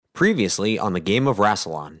Previously on the Game of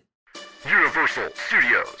Rassilon. Universal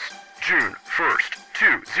Studios, June 1st,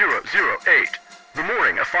 2008. The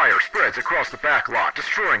morning a fire spreads across the backlot,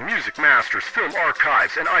 destroying music masters, film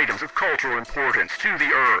archives, and items of cultural importance to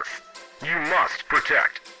the Earth. You must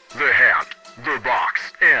protect the hand, the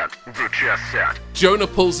box, and the chess set. Jonah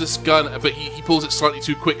pulls this gun, but he pulls it slightly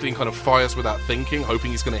too quickly and kind of fires without thinking,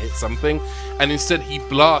 hoping he's going to hit something. And instead he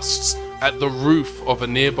blasts at the roof of a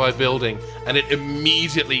nearby building, and it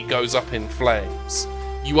immediately goes up in flames.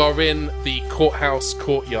 You are in the courthouse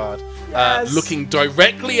courtyard, looking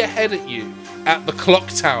directly ahead at you at the clock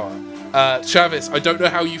tower. Travis, I don't know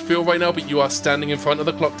how you feel right now, but you are standing in front of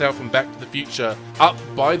the clock tower from Back to the Future, up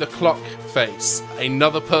by the clock face,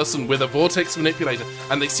 another person with a vortex manipulator,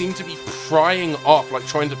 and they seem to be prying off, like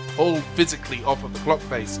trying to pull physically off of the clock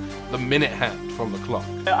face, the minute hand from the clock.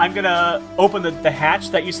 I'm gonna open the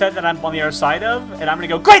hatch that you said that I'm on the other side of, and I'm gonna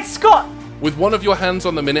go, Great Scott! With one of your hands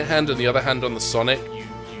on the minute hand and the other hand on the Sonic, you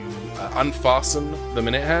unfasten the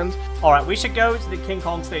minute hand. Alright, we should go to the King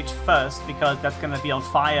Kong stage first, because that's gonna be on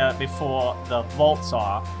fire before the vaults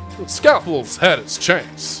are. Scalpel's had its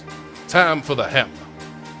chance. Time for the hammer.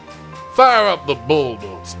 Fire up the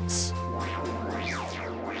bulldozers.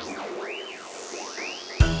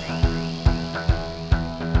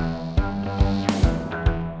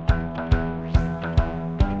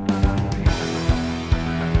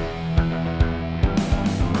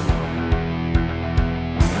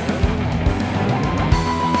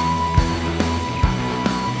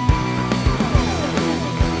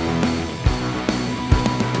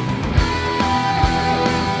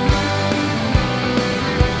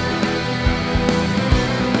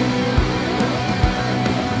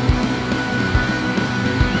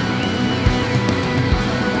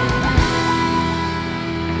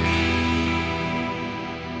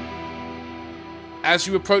 As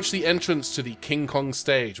you approach the entrance to the King Kong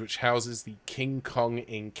stage, which houses the King Kong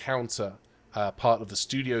Encounter part of the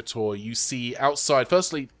studio tour, you see outside,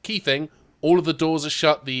 firstly, key thing, all of the doors are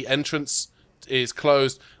shut, the entrance is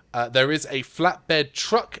closed. There is a flatbed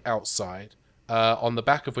truck outside, on the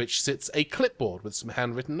back of which sits a clipboard with some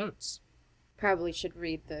handwritten notes. Probably should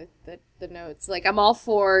read the notes. Like, I'm all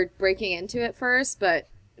for breaking into it first, but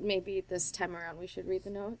maybe this time around we should read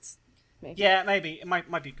the notes. Maybe. Yeah, maybe. It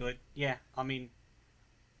might be good. Yeah, I mean,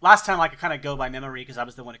 last time I could kind of go by memory because I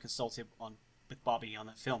was the one who consulted with Bobby on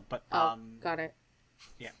that film. But got it.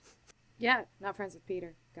 Yeah. Yeah, not friends with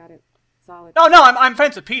Peter. Got it. Solid. No, I'm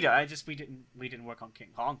friends with Peter. We didn't work on King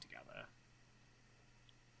Kong together.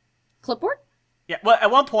 Clipboard? Yeah. Well, at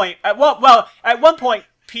one point,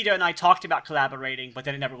 Peter and I talked about collaborating, but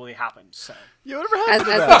then it never really happened. So. As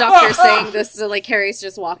the doctor's saying this, so, like, Harry's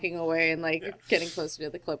just walking away and, like, getting closer to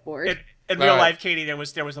the clipboard. In real life, Katie, there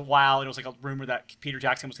was a while, and it was like a rumor that Peter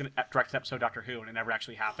Jackson was going to direct an episode of Doctor Who, and it never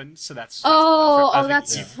actually happened. So that's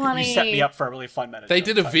that's funny. You set me up for a really fun meta. They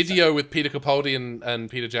did a video with Peter Capaldi and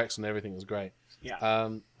Peter Jackson. Everything was great.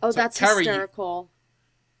 Yeah. That's hysterical.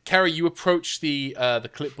 Carrie, you approach the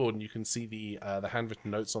clipboard, and you can see the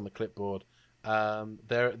handwritten notes on the clipboard.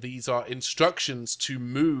 These are instructions to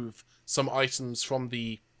move some items from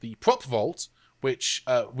the prop vault, which,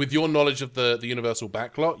 with your knowledge of the Universal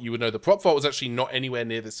backlot, you would know the prop vault was actually not anywhere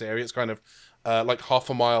near this area. It's kind of like half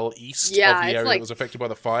a mile east of the area that was affected by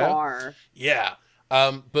the fire. Far. Yeah.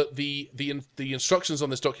 But the instructions on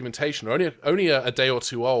this documentation are only a day or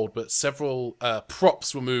two old, but several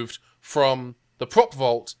props were moved from the prop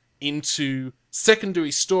vault into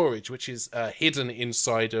secondary storage, which is hidden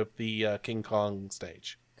inside of the King Kong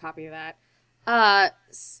stage. Copy of that.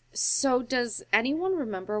 So does anyone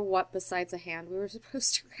remember what besides a hand we were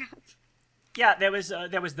supposed to grab? Yeah, there was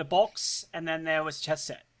the box, and then there was chess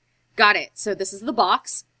set. Got it. So this is the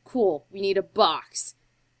box. Cool. We need a box.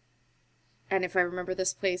 And if I remember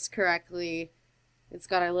this place correctly, it's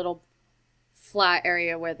got a little flat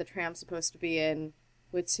area where the tram's supposed to be in,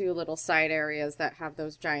 with two little side areas that have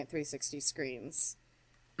those giant 360 screens.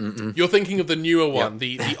 Mm-mm. You're thinking of the newer one.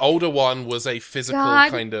 Yep. The older one was a physical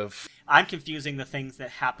kind of... I'm confusing the things that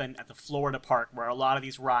happen at the Florida park, where a lot of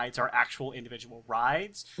these rides are actual individual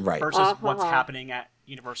rides, versus what's happening at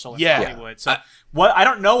Universal and Hollywood. So, I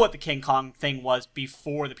don't know what the King Kong thing was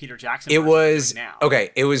before the Peter Jackson. It was now. Okay.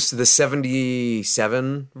 It was the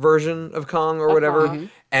 '77 version of Kong or whatever,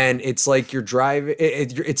 and it's like you're driving.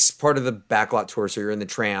 It's part of the backlot tour, so you're in the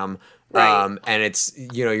tram. Right. And it's,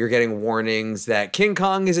 you're getting warnings that King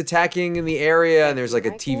Kong is attacking in the area, and there's like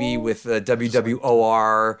a TV with a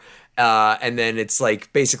WWOR. And then it's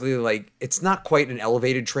like basically like it's not quite an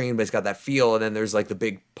elevated train, but it's got that feel. And then there's like the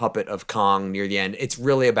big puppet of Kong near the end. It's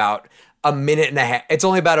really about a minute and a half. It's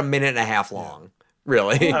only about a minute and a half long.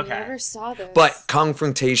 really. I never saw this. But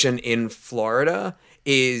Kongfrontation in Florida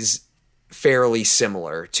is fairly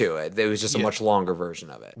similar to it. There was just a much longer version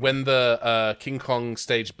of it. When the King Kong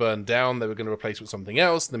stage burned down, they were going to replace it with something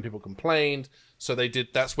else. And then people complained, so they did.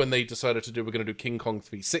 That's when they decided to do. We're going to do King Kong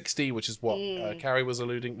 360, which is what Kate was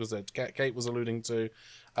alluding to.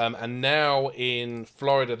 And now in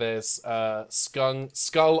Florida, there's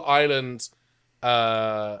Skull Island.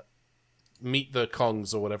 Meet the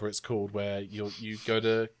Kongs or whatever it's called, where you go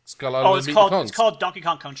to Skull Island. It's called Donkey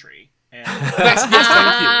Kong Country. And... thank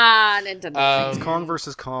you. It's Kong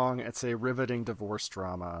versus Kong. It's a riveting divorce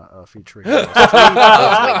drama featuring. Oh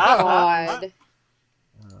my god!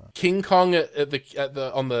 King Kong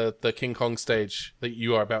on the King Kong stage that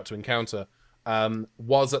you are about to encounter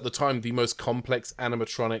was at the time the most complex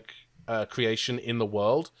animatronic creation in the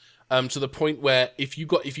world. To the point where if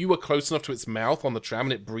you were close enough to its mouth on the tram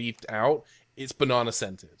and it breathed out, it's banana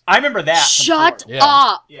scented. I remember that. Shut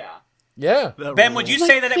up! Yeah. Ben, would you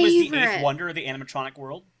say that it was the eighth wonder of the animatronic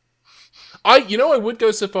world? I would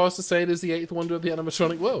go so far as to say it is the eighth wonder of the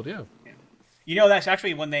animatronic world. Yeah. You know, that's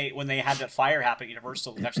actually when they had that fire happen at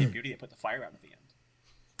Universal. It was actually Beauty that put the fire out at the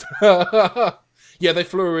end. Yeah, they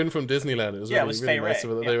flew her in from Disneyland. It was really nice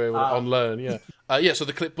of it that they were able to on loan. Yeah. So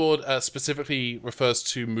the clipboard specifically refers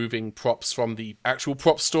to moving props from the actual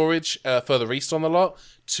prop storage further east on the lot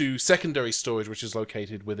to secondary storage, which is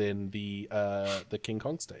located within the King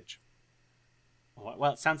Kong stage.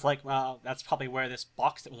 Well, it sounds like that's probably where this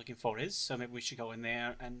box that we're looking for is. So maybe we should go in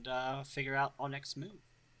there and figure out our next move.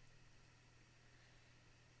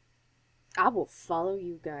 I will follow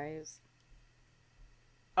you guys.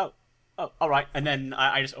 Oh, all right. And then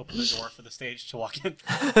I just open the door for the stage to walk in.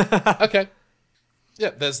 Okay.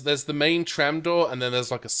 Yeah, there's the main tram door, and then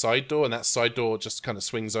there's like a side door, and that side door just kind of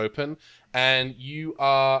swings open, and you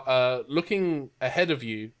are looking ahead of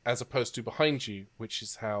you as opposed to behind you, which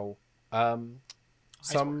is how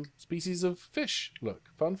some species of fish look.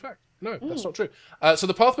 Fun fact. No, that's not true. So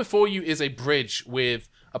the path before you is a bridge with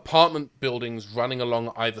apartment buildings running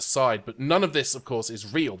along either side, but none of this, of course,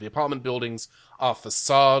 is real. The apartment buildings are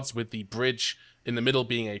facades, with the bridge in the middle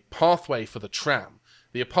being a pathway for the tram.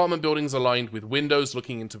 The apartment buildings are lined with windows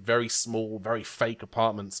looking into very small, very fake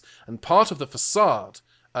apartments, and part of the facade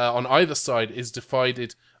on either side is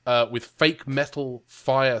divided with fake metal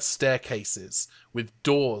fire staircases with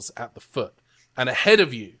doors at the foot. And ahead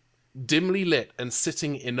of you, dimly lit and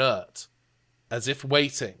sitting inert, as if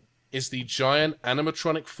waiting, is the giant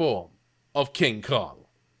animatronic form of King Kong.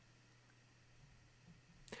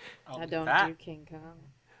 I don't do King Kong.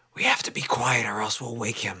 We have to be quiet or else we'll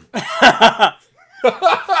wake him.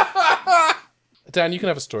 Dan, you can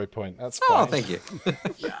have a story point. That's fine. Oh, thank you.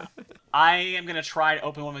 Yeah. I am going to try to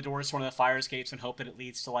open one of the doors to one of the fire escapes and hope that it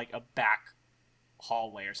leads to like a back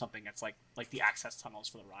hallway or something that's like the access tunnels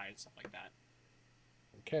for the ride, stuff like that.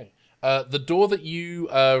 Okay. The door that you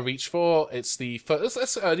reach for, it's the first.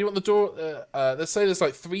 Do you want the door? Let's say there's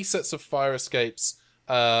like 3 sets of fire escapes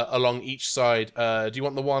along each side. Do you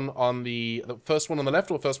want the one on the first one on the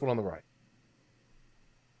left or the first one on the right?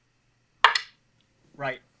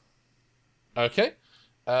 Right. Okay.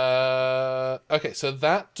 Okay, so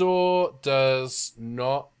that door does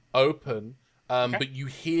not open, but you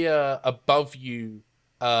hear above you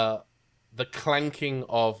the clanking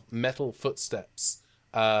of metal footsteps.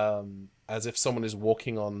 As if someone is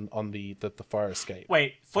walking on the fire escape.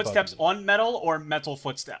 Wait, footsteps on metal or metal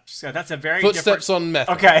footsteps? Yeah, that's a very footsteps different... on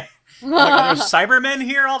metal. Okay. Are there Cybermen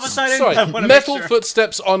here all of a sudden? Sorry, metal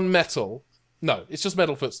footsteps on metal. No, it's just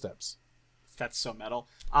metal footsteps. That's so metal.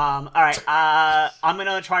 All right. I'm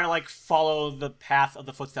gonna try to like follow the path of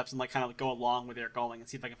the footsteps and like kind of go along where they're going and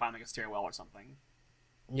see if I can find like a stairwell or something.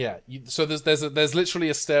 Yeah. So there's literally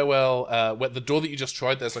a stairwell where the door that you just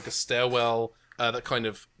tried. There's like a stairwell. That kind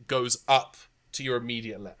of goes up to your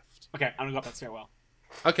immediate left. Okay, I'm gonna go up that stairwell.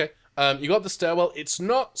 Okay, you got the stairwell. It's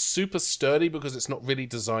not super sturdy because it's not really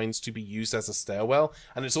designed to be used as a stairwell,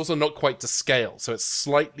 and it's also not quite to scale, so it's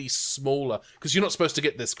slightly smaller because you're not supposed to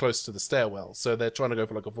get this close to the stairwell. So they're trying to go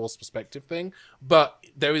for like a forced perspective thing, but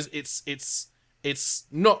it's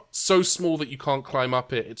not so small that you can't climb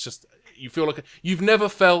up it. It's just you feel like you've never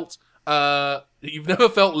felt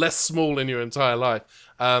less small in your entire life.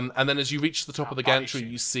 And then as you reach the top of the gantry,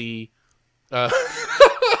 you see... yeah,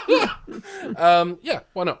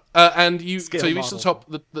 why not? And you reach the top...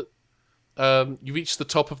 you reach the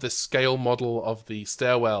top of this scale model of the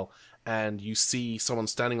stairwell, and you see someone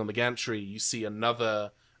standing on the gantry. You see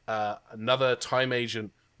another time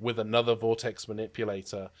agent with another vortex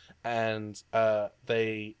manipulator, and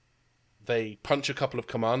they punch a couple of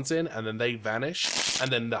commands in, and then they vanish,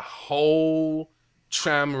 and then the whole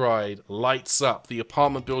tram ride lights up, the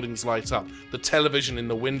apartment buildings light up, the television in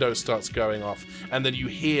the window starts going off, and then you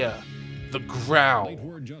hear the growl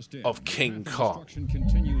of King Kong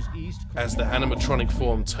as the animatronic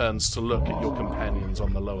form turns to look at your companions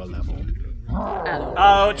on the lower level.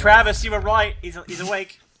 Oh, Travis, you were right. He's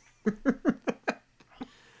awake.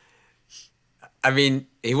 I mean,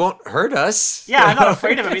 he won't hurt us. Yeah, I'm not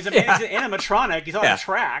afraid of him. He's an animatronic. He's on a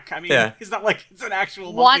track. I mean, he's not like it's an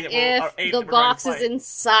actual monkey. What if the box is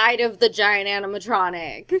inside of the giant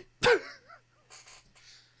animatronic?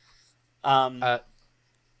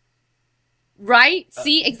 Right?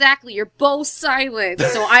 See, exactly. You're both silent,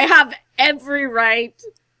 so I have every right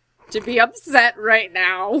to be upset right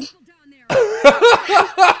now.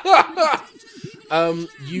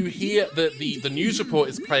 You hear the news report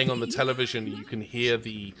is playing on the television. You can hear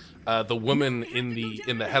the woman in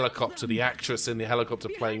the helicopter, the actress in the helicopter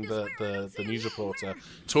playing the news reporter,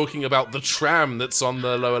 talking about the tram that's on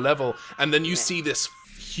the lower level, and then you see this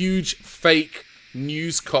huge fake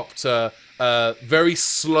newscopter very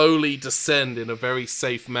slowly descend in a very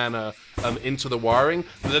safe manner into the wiring.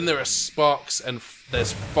 But then there are sparks and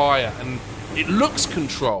there's fire, and it looks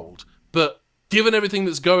controlled, but given everything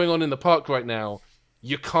that's going on in the park right now,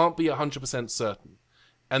 you can't be 100% certain.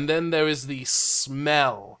 And then there is the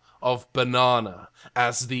smell of banana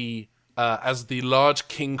as the large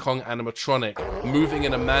King Kong animatronic, moving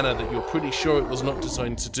in a manner that you're pretty sure it was not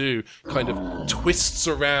designed to do, kind of twists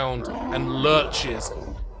around and lurches,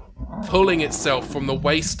 pulling itself from the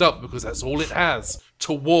waist up, because that's all it has,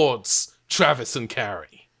 towards Travis and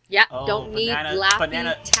Carrie. Yeah, don't need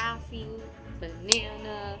Laffy Taffy,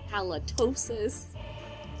 banana, halitosis.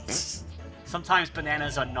 Sometimes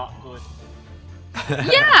bananas are not good.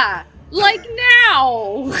 Yeah, like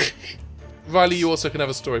now. Riley, you also can have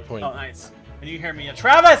a story point. Oh, nice. And you hear me,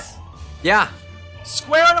 Travis! Yeah.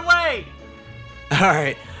 Square it away!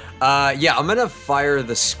 Alright. Yeah, I'm gonna fire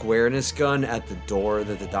the squareness gun at the door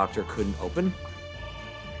that the doctor couldn't open.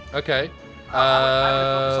 Okay.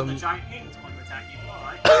 I would focus on the giant hand that's going to attack you.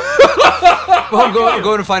 Alright. Well, I'm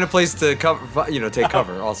going to find a place to cover, take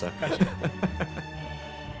cover also.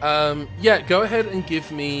 Yeah, go ahead and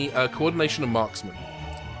give me coordination and marksman.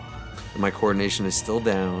 My coordination is still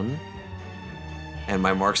down. And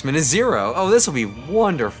my marksman is 0. Oh, this will be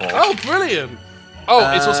wonderful. Oh, brilliant!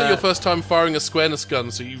 Oh, it's also your first time firing a squareness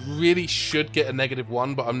gun, so you really should get a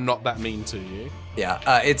 -1, but I'm not that mean to you. Yeah,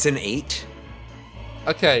 it's an 8.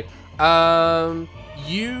 Okay,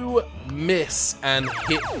 you miss and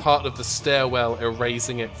hit part of the stairwell,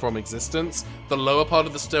 erasing it from existence. The lower part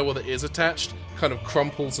of the stairwell that is attached kind of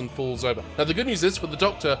crumples and falls over. Now, the good news is, for the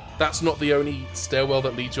doctor, that's not the only stairwell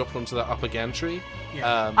that leads you up onto that upper gantry.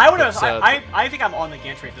 Yeah. I think I'm on the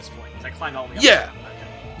gantry at this point, because I climbed all the way up. Yeah.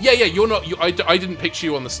 Yeah, you're not. I didn't picture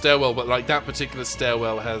you on the stairwell, but like that particular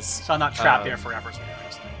stairwell has. So I'm not trapped there forever. So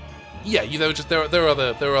yeah, there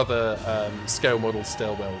are other scale model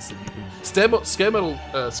stairwells that you can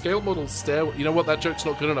scale model stairwell. You know what? That joke's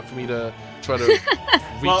not good enough for me to try to repeat.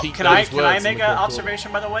 Well, can I make an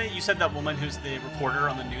observation, by the way? You said that woman who's the reporter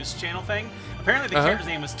on the news channel thing. Apparently, the character's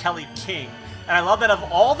name was Kelly King. And I love that of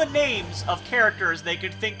all the names of characters they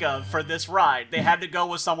could think of for this ride, they had to go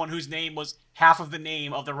with someone whose name was half of the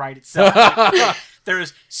name of the ride itself.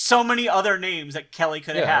 There's so many other names that Kelly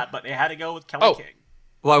could have had, but they had to go with Kelly King.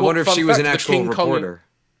 Well, I wonder if she was an actual reporter.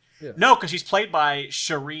 No, because she's played by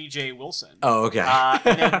Cherie J. Wilson. Oh, okay.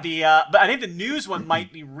 And then but I think the news one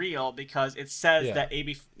might be real, because it says that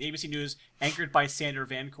ABC News, anchored by Sandra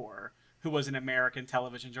Vancore, who was an American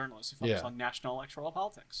television journalist who focused on national electoral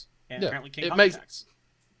politics. And apparently King Kong attacks.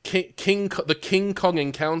 The King Kong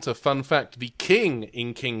encounter, fun fact, the King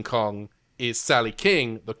in King Kong is Sally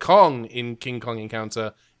King, the Kong in King Kong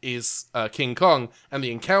Encounter is King Kong, and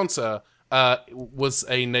the encounter was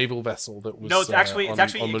a naval vessel that was... No, it's actually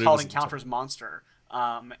called Encounter's Monster.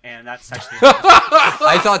 And that's actually...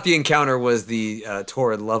 I thought the encounter was the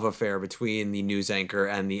torrid love affair between the news anchor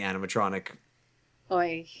and the animatronic.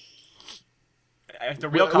 Oi. The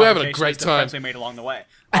real we're having a great is the time. friends we made along the way.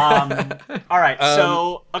 All right,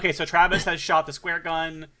 so Travis has shot the square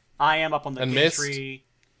gun. I am up on the gantry.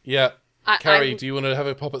 Yeah. Carrie, do you want to have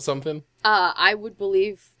a pop at something? I would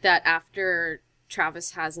believe that after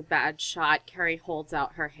Travis has a bad shot, Carrie holds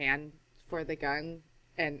out her hand for the gun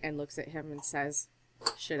and looks at him and says,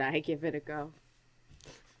 "Should I give it a go?"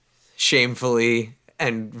 Shamefully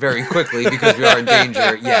and very quickly, because we are in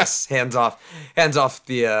danger. Yes, hands off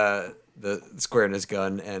the squareness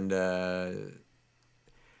gun. And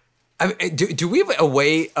do we have a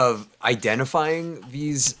way of identifying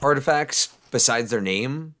these artifacts besides their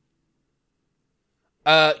name?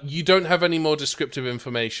 You don't have any more descriptive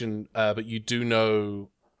information, but you do know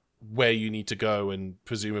where you need to go, and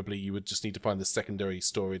presumably you would just need to find the secondary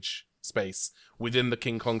storage space within the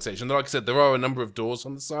King Kong section. Like I said, there are a number of doors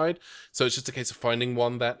on the side, so it's just a case of finding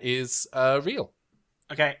one that is real.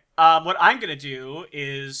 Okay. What I'm going to do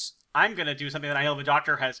is I'm going to do something that I know the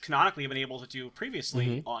Doctor has canonically been able to do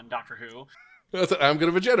previously on Doctor Who. I'm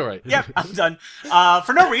going to regenerate. Yep, I'm done.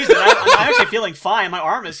 For no reason. I'm actually feeling fine. My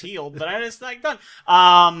arm is healed, but I just done.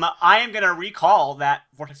 I am going to recall that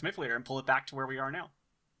Vortex Manipulator and pull it back to where we are now.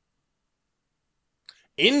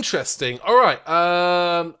 Interesting. All right.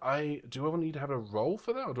 Do I want you to have a roll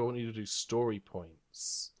for that, or do I want you to do story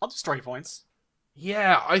points? I'll do story points.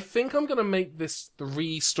 Yeah, I think I'm gonna make this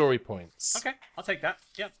 3 story points. Okay, I'll take that.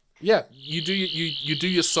 Yeah. Yeah, you do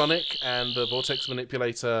your Sonic, and the Vortex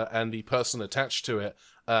Manipulator and the person attached to it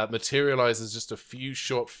materializes just a few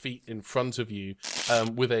short feet in front of you,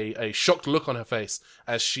 with a shocked look on her face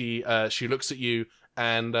as she looks at you,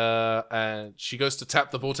 and she goes to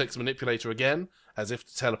tap the Vortex Manipulator again, as if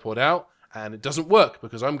to teleport out, and it doesn't work,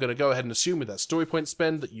 because I'm going to go ahead and assume with that story point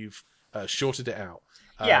spend that you've shorted it out.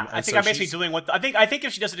 Yeah, I think I'm basically doing what... I think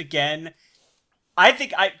if she does it again...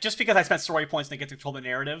 just because I spent story points and I get to control the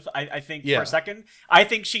narrative, I think for a second, I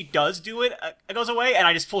think she does do it, it goes away, and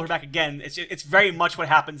I just pull her back again. It's very much what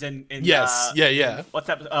happens in yes, yeah. What's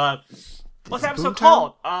that episode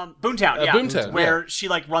called? Boomtown, yeah. Boomtown, where she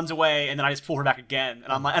runs away, and then I just pull her back again,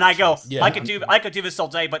 and I'm like, and I go, I could do this all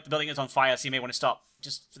day, but the building is on fire, so you may want to stop,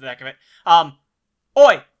 just for the heck of it.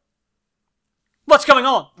 Oi! What's going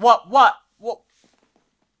on? What?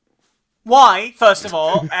 Why, first of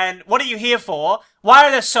all, and what are you here for? Why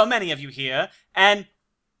are there so many of you here? And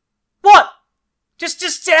what?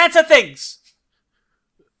 Just answer things.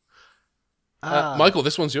 Michael,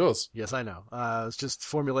 this one's yours. Yes, I know. I was just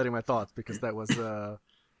formulating my thoughts because that was the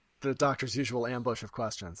Doctor's usual ambush of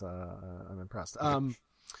questions. I'm impressed. I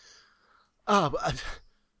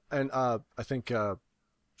think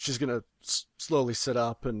she's gonna slowly sit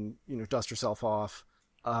up and dust herself off.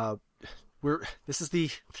 We're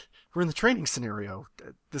in the training scenario.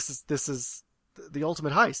 This is the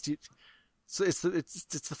ultimate heist. So it's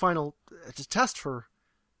the final test for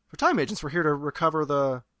time agents. We're here to recover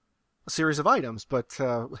a series of items, but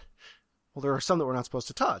there are some that we're not supposed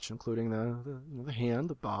to touch, including the hand,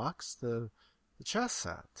 the box, the chess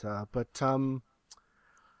set. But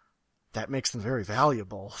that makes them very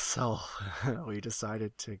valuable, so we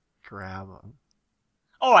decided to grab them.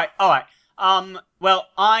 All right. Well,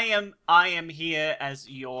 I am here as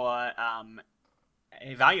your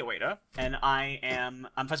evaluator, and I am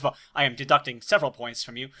first of all, I am deducting several points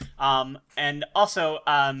from you. And also,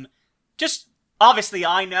 just obviously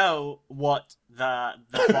I know what the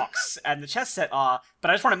box and the chess set are, but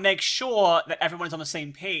I just want to make sure that everyone's on the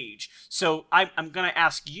same page. So I'm gonna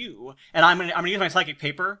ask you, and I'm gonna use my psychic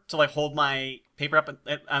paper to hold my paper up, and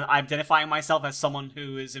I'm identifying myself as someone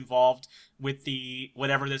who is involved with the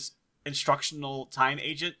whatever this instructional time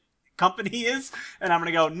agent company is, and I'm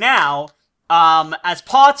gonna go now. As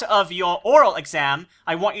part of your oral exam,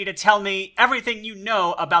 I want you to tell me everything you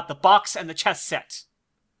know about the box and the chess set.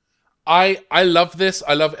 I love this.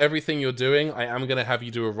 I love everything you're doing. I am going to have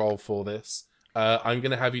you do a roll for this. I'm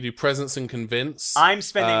going to have you do presence and convince. I'm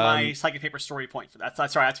spending my psychic paper story point for that.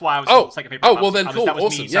 That's right. That's why I was psychic paper. Well then, cool,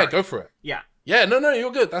 awesome. Yeah, go for it. Yeah. Yeah, no,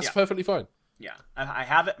 you're good. That's perfectly fine. Yeah, I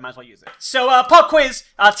have it. Might as well use it. So, pop quiz.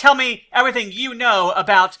 Tell me everything you know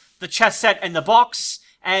about the chess set and the box,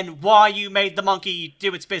 and why you made the monkey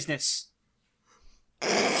do its business.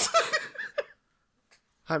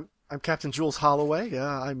 I'm Captain Jules Holloway.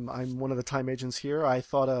 I'm one of the time agents here. I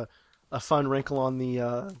thought a fun wrinkle on the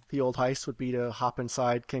old heist would be to hop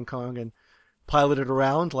inside King Kong and pilot it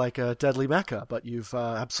around like a deadly mecha, but you've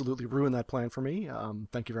absolutely ruined that plan for me.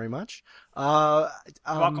 Thank you very much.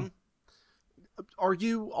 Welcome. Are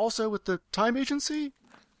you also with the time agency?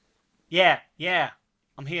 Yeah.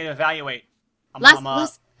 I'm here to evaluate.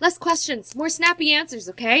 Less questions, more snappy answers,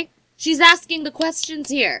 okay? She's asking the questions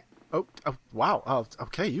here. Oh wow.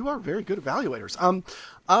 Okay, you are very good evaluators.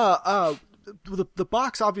 The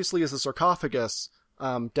box obviously is a sarcophagus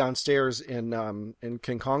downstairs in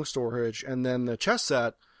King Kong storage, and then the chess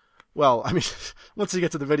set. Well, I mean, once you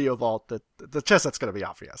get to the video vault, the chess set's going to be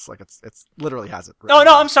obvious. It's literally has it. No,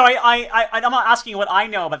 I'm sorry. I'm not asking you what I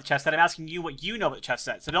know about the chess set. I'm asking you what you know about the chess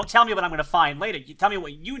set. So don't tell me what I'm going to find later. You tell me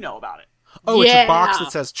what you know about it. Oh, yeah. It's a box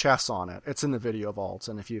that says chess on it. It's in the video vault,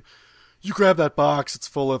 and if you grab that box, it's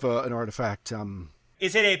full of an artifact.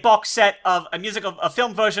 Is it a box set of a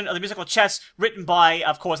film version of the musical Chess, written by,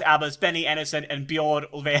 of course, ABBA's Benny Andersson and Björn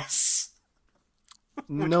Ulvaeus?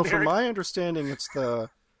 No, from my understanding, it's the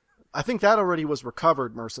I think that already was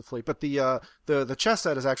recovered mercifully, but the chess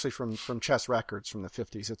set is actually from Chess Records from the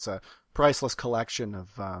 50s. It's a priceless collection of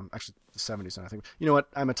actually the 70s, and I think, you know what,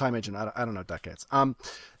 I'm a time agent. I don't know decades.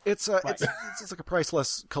 It's like a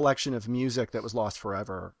priceless collection of music that was lost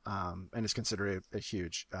forever, and is considered a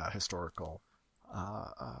huge historical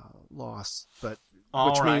loss, but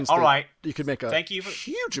which means that you could make a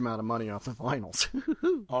huge amount of money off the vinyls.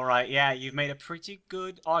 All right, yeah, you've made a pretty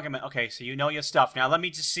good argument. Okay, so you know your stuff. Now let me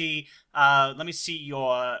just see. Let me see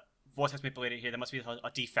your vortex manipulator here. There must be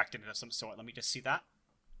a defect in it of some sort. Let me just see that.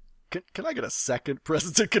 Can I get a second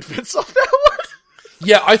presence and convince off that one?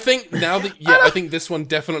 Yeah, I think I think this one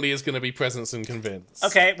definitely is going to be presence and convince.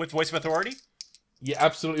 Okay, with voice of authority. Yeah,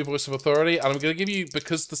 absolutely, voice of authority. And I'm going to give you,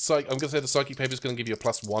 because I'm going to say the psychic paper is going to give you a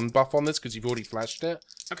 +1 buff on this because you've already flashed it.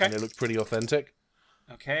 Okay. And it looked pretty authentic.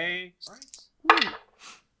 Okay. All right.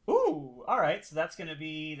 Ooh. All right. So that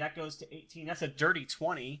goes to 18. That's a dirty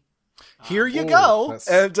 20. Here you go.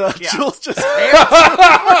 And Jules just I'm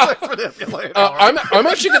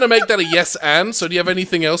actually going to make that a yes and. So do you have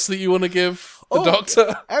anything else that you want to give the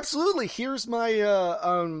doctor? Absolutely. Here's my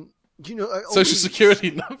social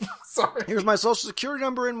security number. Sorry. Here's my social security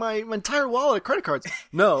number and my entire wallet of credit cards.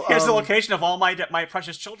 No. Here's the location of all my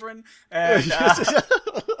precious children. And,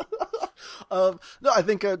 no, I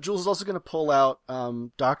think Jules is also going to pull out,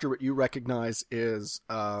 Doctor, what you recognize is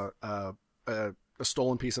a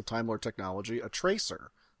stolen piece of Time Lord technology, a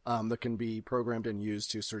tracer, that can be programmed and used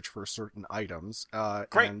to search for certain items.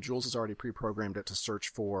 Great. And Jules has already pre-programmed it to search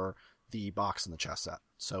for the box in the chess set.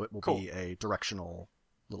 So it will be a directional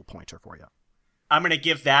little pointer for you. I'm going to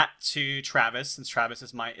give that to Travis, since Travis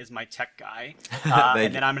is my tech guy.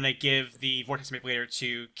 And then I'm going to give the Vortex Manipulator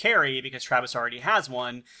to Carrie, because Travis already has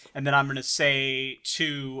one. And then I'm going to say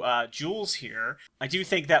to Jules here, I do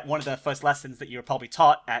think that one of the first lessons that you're probably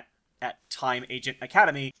taught at Time Agent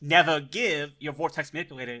Academy, never give your Vortex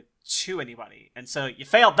Manipulator to anybody. And so you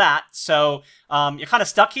failed that, so you're kind of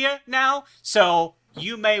stuck here now. So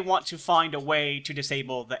you may want to find a way to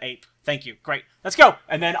disable the ape. Thank you. Great. Let's go.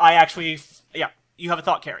 And then you have a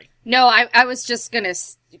thought, Carrie. No, I was just gonna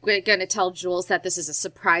tell Jules that this is a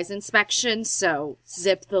surprise inspection, so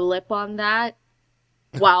zip the lip on that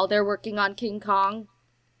while they're working on King Kong.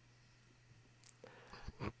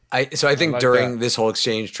 I think during this whole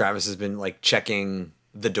exchange, Travis has been like checking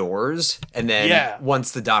the doors, and then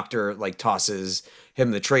once the doctor like tosses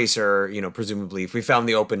him the tracer, presumably if we found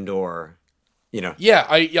the open door.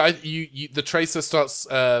 The tracer starts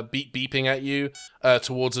beeping at you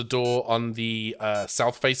towards a door on the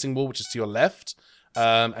south-facing wall, which is to your left,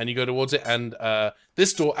 and you go towards it. And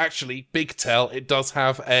this door, actually, big tell, it does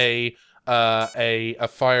have a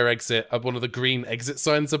fire exit, one of the green exit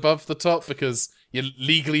signs above the top, because you're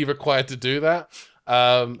legally required to do that.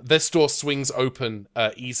 This door swings open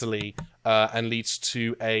easily and leads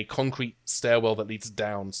to a concrete stairwell that leads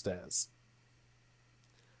downstairs.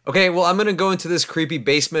 Okay, well, I'm going to go into this creepy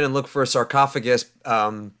basement and look for a sarcophagus.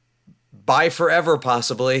 By forever,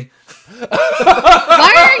 possibly.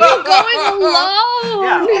 Why are you going alone?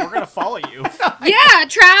 Yeah, we're going to follow you. Yeah,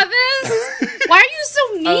 Travis. Why are you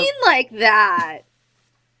so mean like that?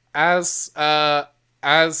 As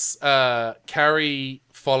Carrie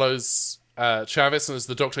follows Travis and as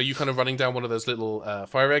the doctor, are you kind of running down one of those little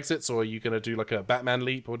fire exits, or are you going to do like a Batman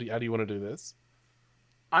leap? Or how do you want to do this?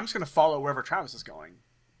 I'm just going to follow wherever Travis is going.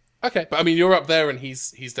 Okay, but I mean, you're up there and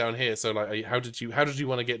he's down here. So, like, how did you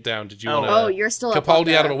want to get down? Did you want to? You're still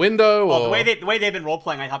Capaldi out of a window? Well, the way they've been role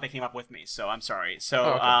playing, I thought they came up with me. So I'm sorry. So,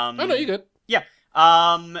 okay. No, you're good. Yeah.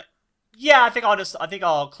 Yeah. I think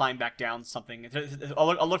I'll climb back down something.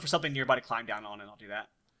 I'll look for something nearby to climb down on, and I'll do that.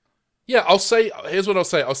 Yeah, here's what I'll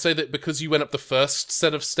say. I'll say that because you went up the first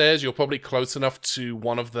set of stairs, you're probably close enough to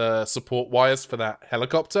one of the support wires for that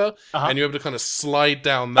helicopter, and you're able to kind of slide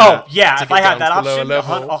down that. Oh, yeah, if I had that option, 100%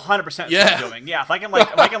 what I'm doing. Yeah, if I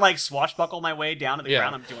can swashbuckle my way down to the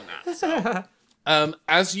ground, I'm doing that. So.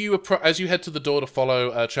 As you head to the door to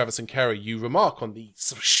follow Travis and Carrie, you remark on the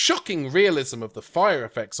sort of shocking realism of the fire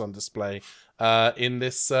effects on display in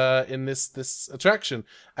this attraction.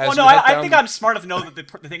 I think I'm smart enough to know that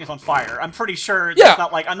the thing is on fire. I'm pretty sure. Yeah.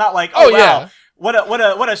 I'm not like, wow. Yeah.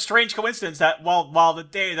 What a strange coincidence that while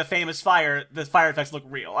the famous fire, the fire effects look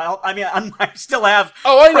real. I still have.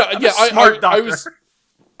 Oh, I know. Yeah, smart doctor.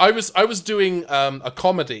 I was doing a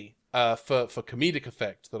comedy. For comedic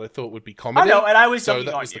effect that I thought would be comedy. I know, and I was so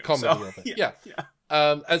that was the comedy of it. Yeah.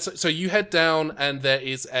 And so you head down, and there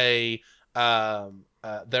is a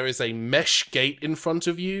mesh gate in front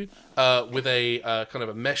of you with a kind of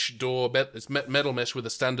a mesh door. It's metal mesh with a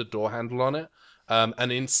standard door handle on it.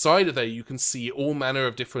 And inside of there, you can see all manner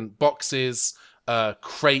of different boxes,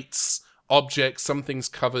 crates, objects, some things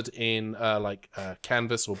covered in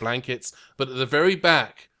canvas or blankets. But at the very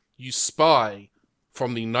back, you spy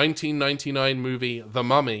from the 1999 movie The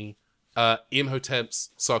Mummy, Imhotep's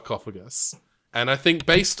sarcophagus. And I think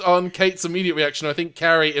based on Kate's immediate reaction, I think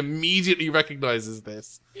Carrie immediately recognizes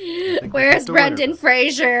this. Where's Brendan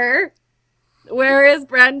Fraser? Where is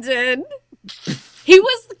Brendan? He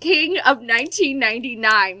was the king of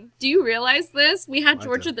 1999. Do you realize this? We had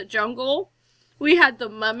George of the Jungle, we had The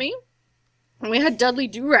Mummy, and we had Dudley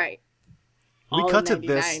Do-Right. We cut to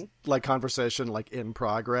this conversation in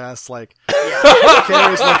progress.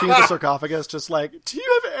 Carrie's looking at the sarcophagus, just do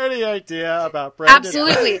you have any idea about Brendan?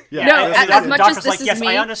 Absolutely. Yeah. No, as much as this is yes, me.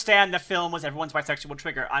 I understand the film was everyone's bisexual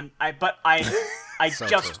trigger. All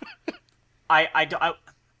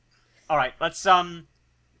right, let's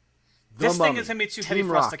this thing is gonna be too heavy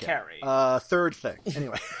for us to carry. Third thing.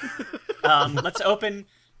 Anyway. Let's open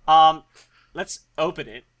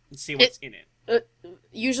it and see what's in it.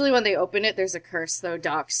 Usually when they open it, there's a curse, though,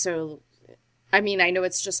 Doc. So, I know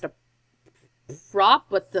it's just a prop,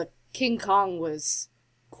 but the King Kong was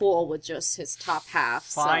cool with just his top half.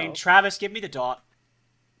 Fine. So. Travis, give me the dot.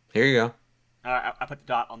 Here you go. I put the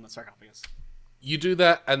dot on the sarcophagus. You do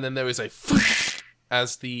that, and then there is a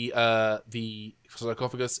as the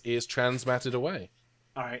sarcophagus is transmatted away.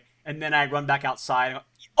 All right, and then I run back outside. And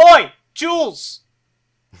go, oi, Jules!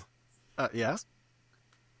 Yes?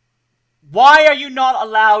 Why are you not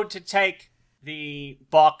allowed to take the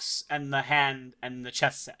box and the hand and the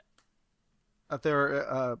chess set?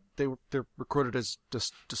 They're recorded as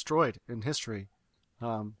destroyed in history,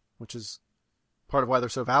 which is part of why they're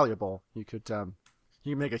so valuable. You can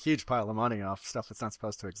make a huge pile of money off stuff that's not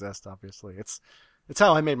supposed to exist. Obviously, it's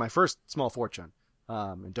how I made my first small fortune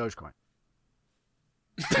in Dogecoin.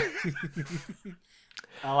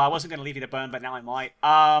 Oh, I wasn't going to leave you to burn, but now I might.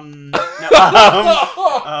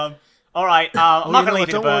 All right, I'm not going to leave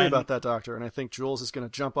you to burn. Don't worry about that, Doctor. And I think Jules is going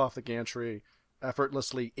to jump off the gantry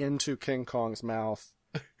effortlessly into King Kong's mouth,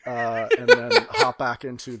 and then hop back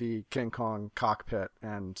into the King Kong cockpit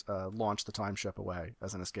and launch the time ship away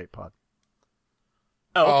as an escape pod.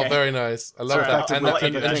 Oh, okay. Very nice. I love that. And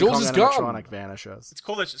Jules is gone. Vanishes. It's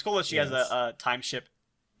cool that she has a time ship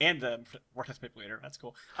and the vortex manipulator. That's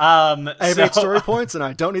cool. I made story points, and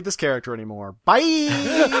I don't need this character anymore. Bye.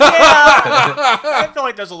 I feel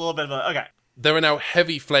like there's a little bit of a okay. There are now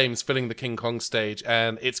heavy flames filling the King Kong stage,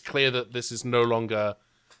 and it's clear that this is no longer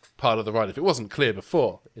part of the ride. If it wasn't clear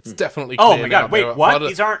before, it's definitely clear. Oh my god! Wait, what?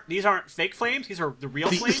 These aren't fake flames. These are the real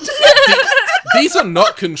flames. These are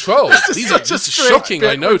not controlled. These are just shocking.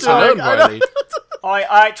 I know to learn, Riley. All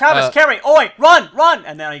right, Travis, Carrie, oi, run!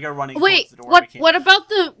 And then you go running. Wait, towards the door. What about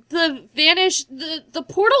the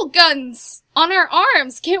portal guns on our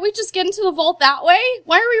arms? Can't we just get into the vault that way?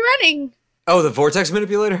 Why are we running? Oh, the vortex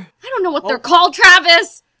manipulator? I don't know what they're called,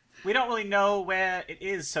 Travis. We don't really know where it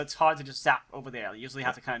is, so it's hard to just zap over there. You usually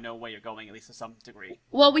have to kind of know where you're going, at least to some degree.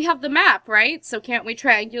 Well, we have the map, right? So can't we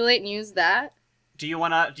triangulate and use that? Do you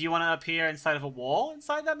wanna appear inside of a wall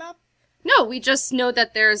inside that map? No, we just know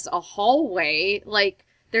that there's a hallway,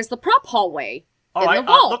 there's the prop hallway All right, the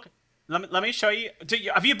vault. Look, let me show you.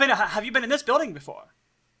 Have you been in this building before?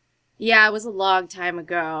 Yeah, it was a long time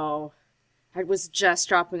ago. I was just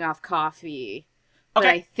dropping off coffee. But Okay,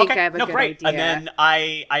 I think I have a good great. idea. And then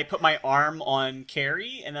I put my arm on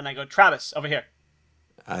Carrie, and then I go, Travis, over here.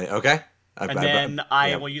 Okay.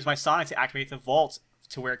 I will use my sonic to activate the vault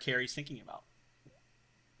to where Carrie's thinking about.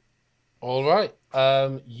 All right.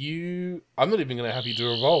 I'm not even going to have you do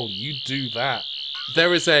a roll. You do that.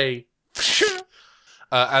 There is a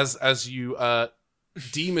as you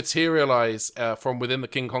dematerialize from within the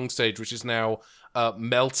King Kong stage, which is now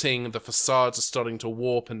melting. The facades are starting to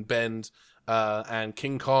warp and bend, and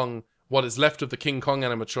King Kong, what is left of the King Kong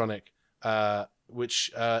animatronic,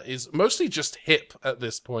 which is mostly just hip at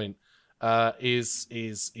this point,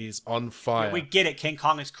 is on fire. Yeah, we get it. King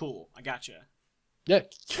Kong is cool. I gotcha. Yeah.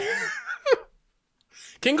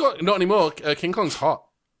 King Kong, not anymore. King Kong's hot.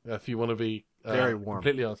 If you want to be very warm,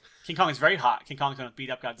 completely honest. King Kong is very hot. King Kong's gonna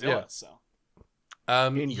beat up Godzilla. Yeah. So,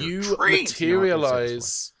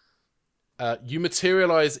 you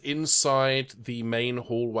materialize inside the main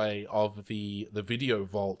hallway of the video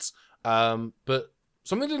vault. But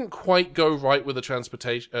something didn't quite go right with the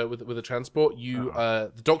transportation. With the transport,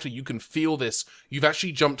 the Doctor, you can feel this. You've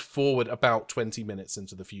actually jumped forward about 20 minutes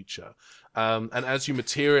into the future, and as you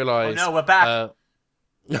materialize, oh no, we're back.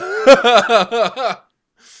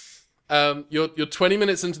 You're 20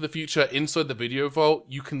 minutes into the future inside the video vault.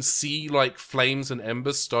 You can see flames and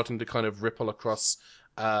embers starting to kind of ripple across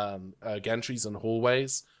gantries and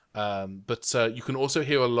hallways. But you can also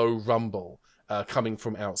hear a low rumble coming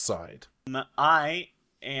from outside. I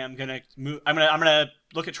am gonna move. I'm gonna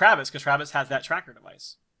look at Travis because Travis has that tracker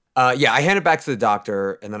device. Yeah, I hand it back to the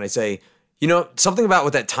doctor, and then I say, something about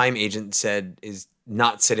what that time agent said is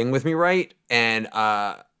not sitting with me right, and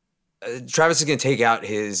Travis is gonna take out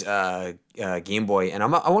his Game Boy, and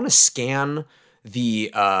I want to scan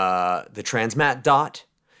the transmat dot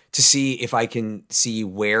to see if I can see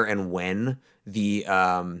where and when the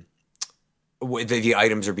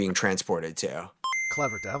items are being transported to.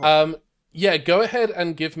 Clever devil. Yeah, go ahead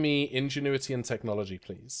and give me ingenuity and technology,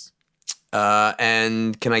 please.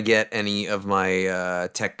 And can I get any of my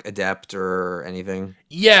tech adept or anything?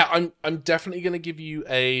 Yeah, I'm definitely going to give you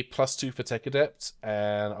a +2 for tech adept,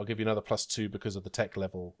 and I'll give you another +2 because of the tech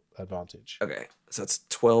level advantage. Okay, so that's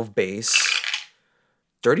 12 base.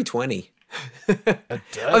 Dirty 20.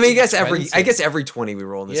 I mean, I guess every 20 we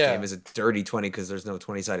roll in this game is a dirty 20 because there's no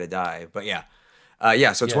 20-sided die. But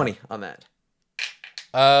so 20 on that.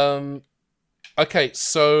 Okay,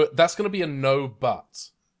 so that's going to be a no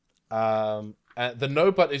but. The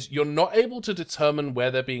no but is you're not able to determine where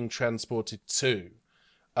they're being transported to,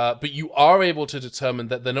 but you are able to determine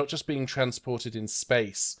that they're not just being transported in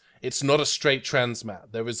space. It's not a straight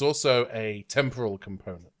transmat. There is also a temporal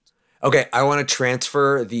component. Okay, I want to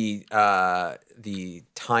transfer the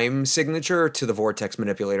time signature to the vortex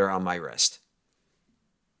manipulator on my wrist.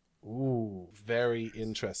 Ooh, very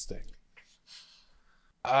interesting.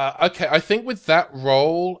 Okay, I think with that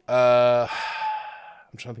roll, I'm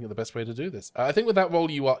trying to think of the best way to do this. I think with that roll,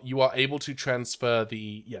 you are able to transfer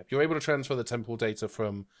you're able to transfer the temporal data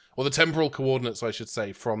or the temporal coordinates, I should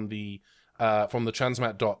say, from the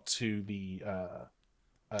transmat dot to the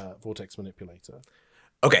vortex manipulator.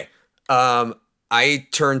 Okay. I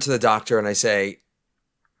turn to the doctor and I say,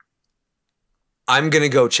 I'm going to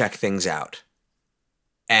go check things out.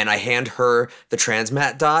 And I hand her the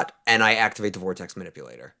transmat dot and I activate the vortex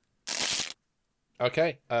manipulator.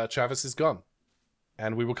 Okay. Travis is gone.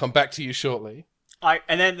 And we will come back to you shortly.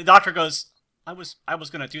 And then the doctor goes, I was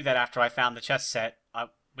going to do that after I found the chess set.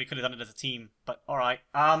 We could have done it as a team, but all right.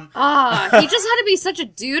 He just had to be such a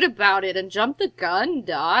dude about it and jump the gun,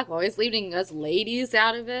 Doc. Always leaving us ladies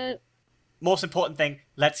out of it. Most important thing,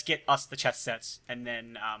 let's get us the chess sets, and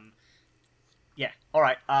then, all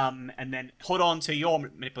right. And then hold on to your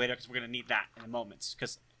manipulator, because we're going to need that in a moment.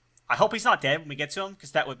 Because I hope he's not dead when we get to him,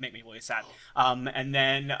 because that would make me really sad. And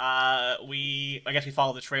then I guess we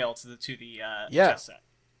follow the trail to the chess set.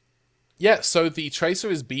 Yeah, so the tracer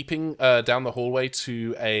is beeping down the hallway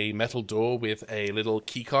to a metal door with a little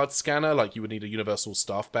keycard scanner, like you would need a universal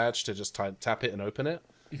staff badge to just tap it and open it.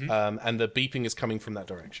 Mm-hmm. And the beeping is coming from that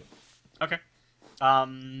direction. Okay.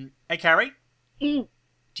 Hey, Carrie? Do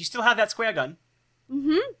you still have that square gun?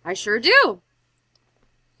 Mm-hmm, I sure do.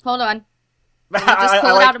 Hold on. I just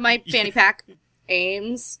pull it out of my fanny pack.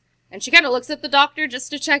 Aims. And she kind of looks at the doctor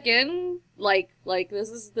just to check in. Like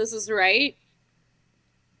this is right.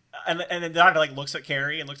 And then the doctor looks at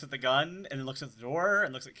Carrie and looks at the gun and then looks at the door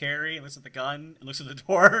and looks at Carrie and looks at the gun and looks at the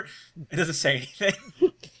door. It doesn't say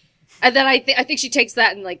anything. And then I think she takes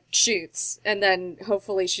that and shoots, and then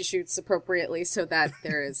hopefully she shoots appropriately so that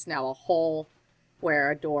there is now a hole where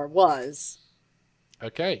a door was.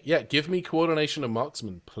 Okay, yeah, give me coordination and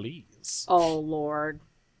marksman, please. Oh Lord,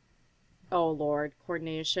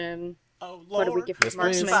 coordination. Oh Lord, what do we give for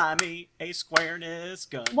marksman? Buy me a squareness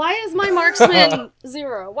gun. Why is my marksman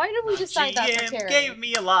 0? Why did we decide that for Terry? Gave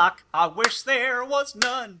me a lock. I wish there was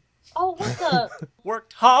none. Oh, what the?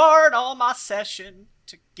 Worked hard all my session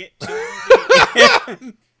to get to the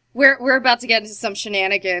end. We're about to get into some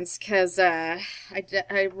shenanigans because I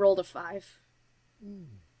rolled a 5. You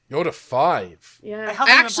rolled a 5? Yeah.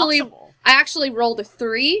 I actually rolled a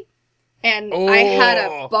 3, and I had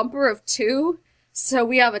a bumper of 2, so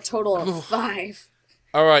we have a total of 5.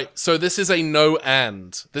 All right, so this is a no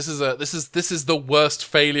and. This is the worst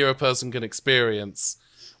failure a person can experience,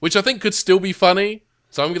 which I think could still be funny.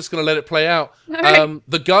 So I'm just going to let it play out. Right.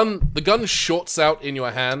 The gun shorts out in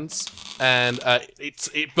your hands, and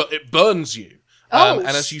it burns you. And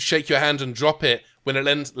as you shake your hand and drop it, when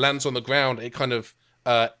it lands on the ground, it kind of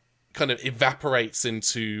evaporates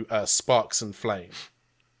into sparks and flame.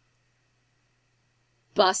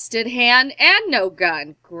 Busted hand and no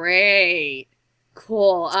gun. Great,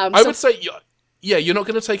 cool. I would say, you're not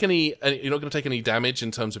going to take any damage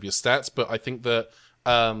in terms of your stats, but I think that.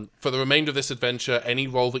 For the remainder of this adventure, any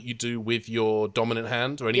roll that you do with your dominant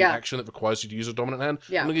hand or any action that requires you to use a dominant hand,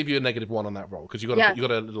 I'm gonna give you a -1 on that roll because you got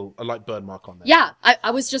a light burn mark on there. Yeah, I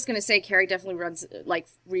was just gonna say Carrie definitely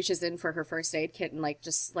reaches in for her first aid kit and a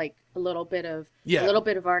little bit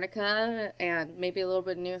of arnica and maybe a little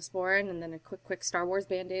bit of Neosporin and then a quick Star Wars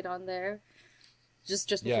Band-Aid on there.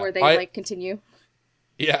 just before they continue.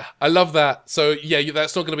 Yeah, I love that. So yeah,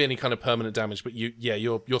 that's not going to be any kind of permanent damage, but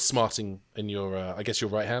you're smarting in your I guess your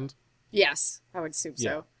right hand. Yes, I would assume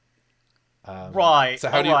so. Right. So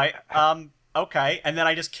how do you... Okay, and then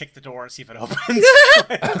I just kick the door and see if it opens.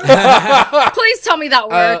 Please tell me that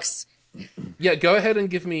works. Yeah, go ahead and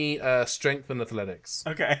give me strength and athletics.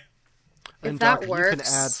 Okay. And that Doctor, works... you can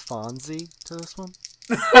add Fonzie to this one.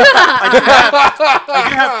 I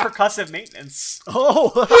do have percussive maintenance.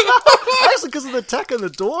 Oh, actually, because of the tech in the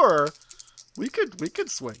door, we could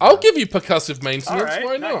swing. I'll give you percussive maintenance. Right,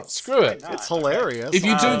 why nice. not? Screw it. It's hilarious. If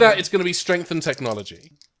you do that, it's going to be strength and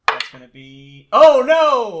technology. That's going to be... Oh,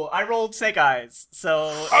 no! I rolled Snake Eyes, so...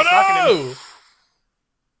 Oh,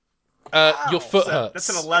 no! Your foot hurts. That's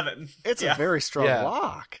an 11. It's a very strong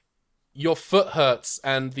lock. Your foot hurts,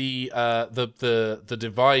 and the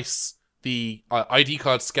device, the ID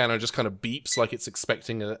card scanner, just kind of beeps like it's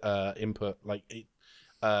expecting a input. Like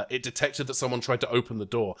it detected that someone tried to open the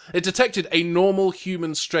door. It detected a normal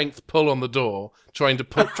human strength pull on the door, trying to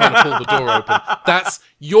pull the door open.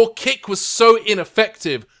 Your kick was so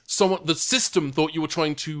ineffective. The system thought you were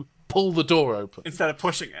trying to pull the door open instead of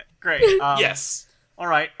pushing it. Great. Yes. All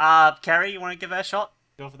right. Carrie, you want to give that a shot?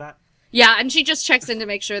 Go for that. Yeah, and she just checks in to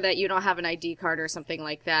make sure that you don't have an ID card or something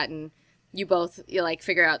like that, and you both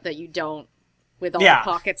figure out that you don't with all the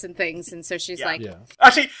pockets and things, and so she's like... Yeah.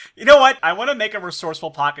 Actually, you know what? I want to make a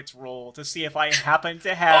resourceful pockets roll to see if I happen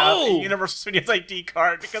to have a Universal Studios ID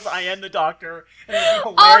card, because I am the Doctor, and it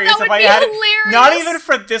would be hilarious if I had it. Not even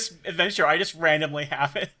for this adventure, I just randomly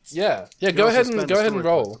have it. Yeah, go ahead and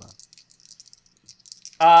roll.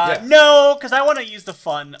 No, because I want to use the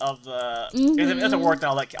fun of the... If it doesn't work, then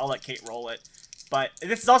I'll let Kate roll it. But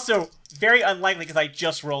this is also very unlikely because I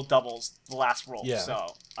just rolled doubles the last roll. Yeah. So,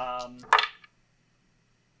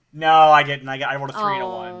 no, I didn't. I rolled a 3 and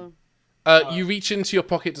a 1. You reach into your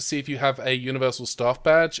pocket to see if you have a Universal Staff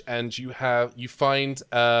badge, and you find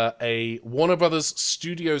a Warner Brothers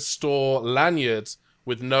Studios store lanyard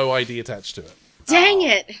with no ID attached to it. Dang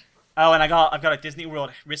it! Oh, and I've got a Disney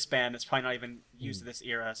World wristband that's probably not even used in this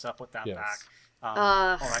era, so I'll put that back.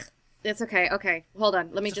 All right. It's okay. Okay, hold on.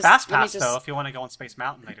 Let me just fast pass though. If you want to go on Space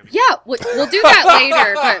Mountain later. Yeah, we'll do that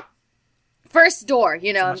later. But first door, I'm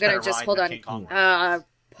gonna just hold on.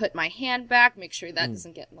 Put my hand back. Make sure that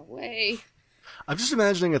doesn't get in the way. I'm just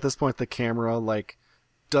imagining at this point the camera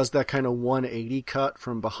does that kind of 180 cut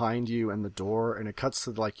from behind you and the door, and it cuts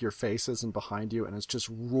to your faces and behind you, and it's just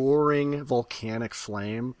roaring volcanic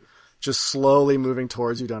flame. Just slowly moving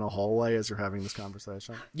towards you down a hallway as you're having this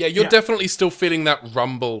conversation. Yeah, you're definitely still feeling that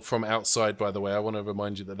rumble from outside, by the way. I want to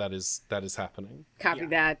remind you that is happening. Copy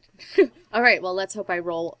that. All right, well, let's hope I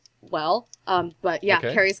roll well. But yeah,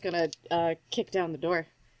 okay. Carrie's going to kick down the door.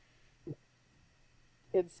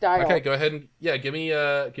 In style. Okay, go ahead and give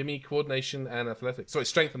me coordination and athletics. Sorry,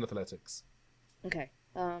 strength and athletics. Okay.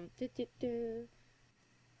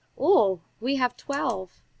 Oh, we have 12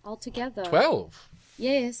 altogether. 12?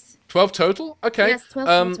 Yes. 12 total? Okay. Yes,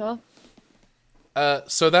 12 total.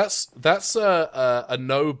 So that's a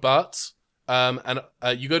no but. And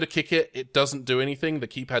you go to kick it, it doesn't do anything. The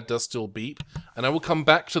keypad does still beep, and I will come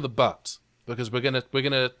back to the but because we're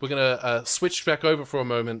gonna switch back over for a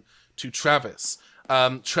moment to Travis.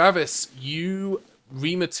 Travis, you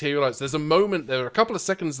rematerialize. There are a couple of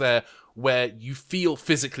seconds there where you feel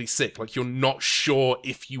physically sick, like you're not sure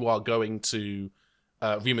if you are going to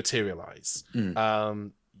rematerialize.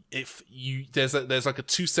 There's like a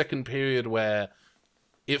 2-second period where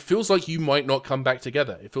it feels like you might not come back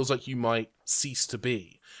together. It feels like you might cease to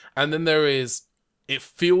be. And then it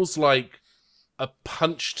feels like a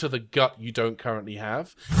punch to the gut you don't currently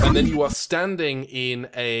have. And then you are standing in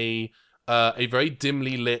a very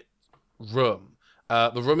dimly lit room.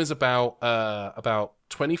 The room is about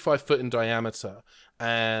 25 foot in diameter,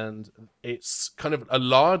 and it's kind of a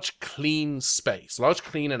large, clean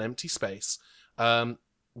and empty space,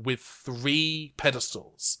 with 3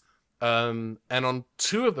 pedestals. And on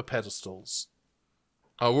 2 of the pedestals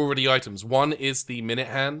are already items. One is the minute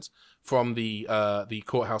hand from the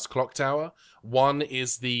courthouse clock tower. One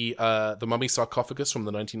is the mummy sarcophagus from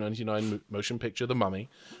the 1999 motion picture, The Mummy.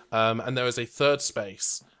 And there is a third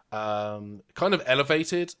space, kind of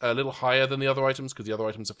elevated, a little higher than the other items because the other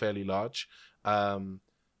items are fairly large.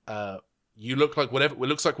 You look like whatever. It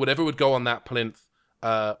looks like whatever would go on that plinth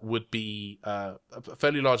would be a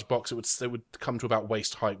fairly large box. It would come to about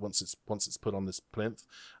waist height once it's put on this plinth.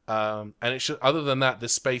 And it should. Other than that,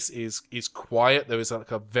 this space is quiet. There is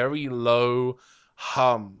like a very low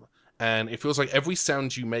hum, and it feels like every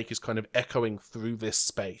sound you make is kind of echoing through this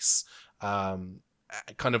space.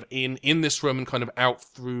 kind of in this room and kind of out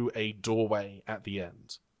through a doorway at the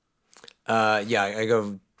end. Yeah, I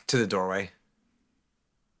go to the doorway.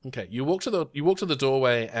 Okay, you walk to the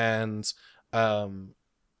doorway, and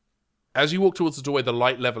as you walk towards the doorway, the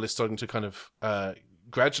light level is starting to kind of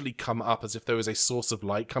gradually come up, as if there is a source of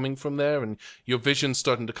light coming from there, and your vision's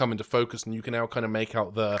starting to come into focus, and you can now kind of make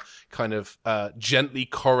out the kind of gently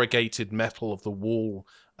corrugated metal of the wall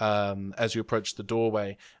as you approach the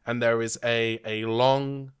doorway, and there is a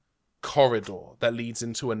long corridor that leads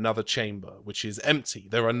into another chamber, which is empty.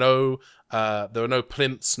 There are no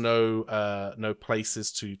plinths, no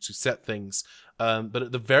places to set things, but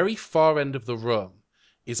at the very far end of the room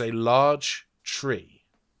is a large tree.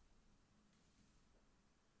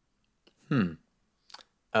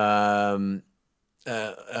 A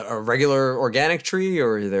regular organic tree,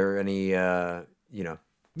 or are there any Yeah,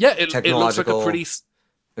 it looks like a pretty.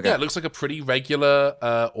 Okay. Yeah, it looks like a pretty regular,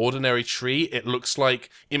 ordinary tree. It looks like,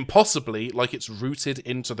 impossibly, like it's rooted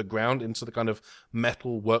into the ground, into the kind of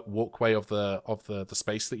metal walkway of the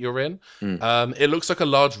space that you're in. It looks like a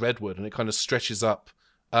large redwood, and it kind of stretches up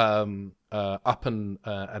and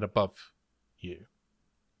above you.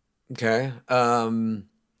 Okay.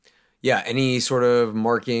 Yeah, any sort of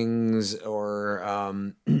markings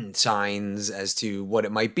or signs as to what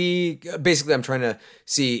it might be? Basically, I'm trying to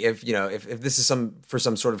see if this is for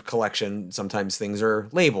some sort of collection. Sometimes things are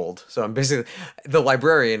labeled. So I'm basically, the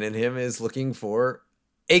librarian in him is looking for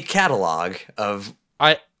a catalog of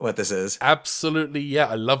what this is. Absolutely, yeah.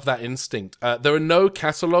 I love that instinct. There are no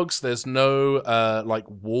catalogs. There's no like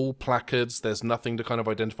wall placards. There's nothing to kind of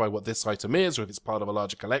identify what this item is, or if it's part of a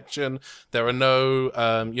larger collection. There are no,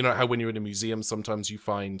 you know how when you're in a museum, sometimes you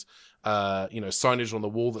find, signage on the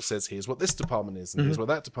wall that says, here's what this department is, and here's what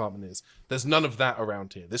that department is. There's none of that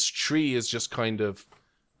around here. This tree is just kind of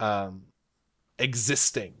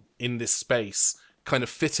existing in this space, kind of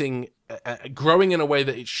fitting, growing in a way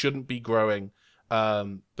that it shouldn't be growing.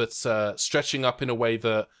 But stretching up in a way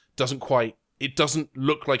that it doesn't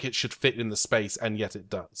look like it should fit in the space, and yet it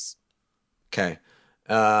does. Okay.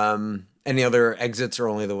 Any other exits, or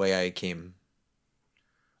only the way I came?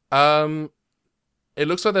 It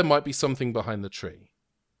looks like there might be something behind the tree.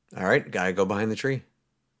 All right, gotta go behind the tree.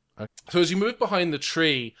 Okay. So as you move behind the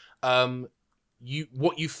tree,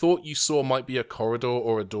 what you thought you saw might be a corridor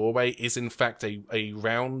or a doorway is in fact a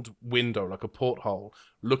round window, like a porthole,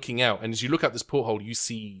 looking out. And as you look out this porthole, you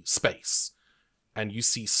see space and you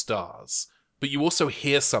see stars, but you also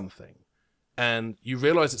hear something, and you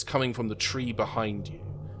realize it's coming from the tree behind you.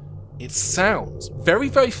 It sounds very,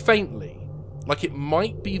 very faintly like it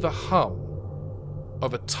might be the hum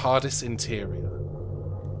of a TARDIS interior.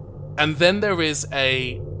 And then there is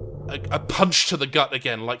a punch to the gut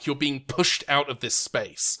again, like you're being pushed out of this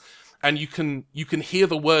space. And you can hear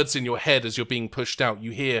the words in your head as you're being pushed out. You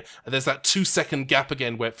hear, there's that 2-second gap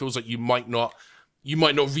again where it feels like you might not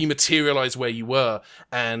rematerialize where you were,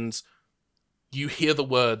 and you hear the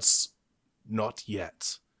words, "Not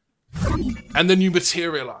yet." And then you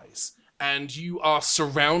materialize, and you are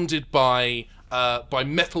surrounded by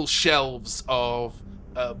metal shelves of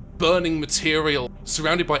burning material,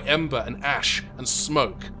 surrounded by ember and ash and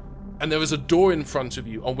smoke. And there is a door in front of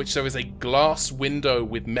you on which there is a glass window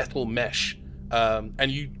with metal mesh. And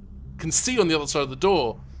you can see on the other side of the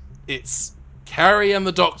door, it's Carrie and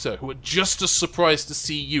the Doctor, who are just as surprised to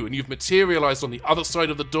see you. And you've materialized on the other side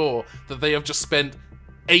of the door that they have just spent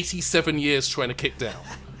 87 years trying to kick down.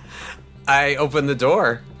 I open the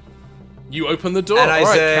door. You open the door. And all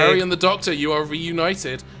right, Carrie and the Doctor, you are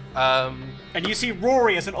reunited. And you see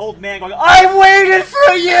Rory as an old man going, "I waited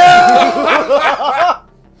for you!"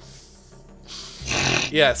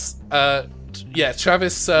 Yes.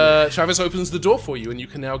 Travis opens the door for you, and you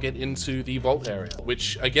can now get into the vault area,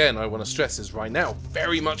 which, again, I want to stress is right now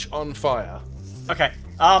very much on fire. Okay.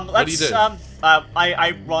 What do you do?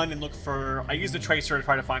 I run and look for... I use the tracer to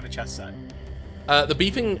try to find the chest set. The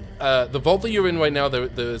beeping... the vault that you're in right now,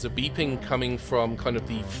 there's a beeping coming from kind of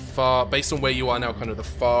the far... Based on where you are now, kind of the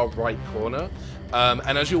far right corner.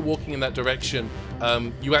 And as you're walking in that direction,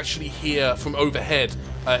 you actually hear from overhead,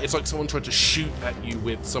 it's like someone tried to shoot at you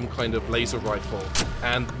with some kind of laser rifle,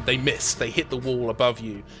 and they missed. They hit the wall above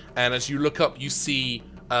you. And as you look up, you see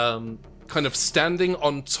kind of standing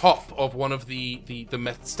on top of one of the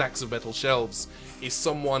stacks of metal shelves is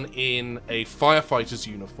someone in a firefighter's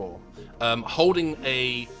uniform, holding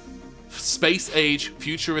a space-age,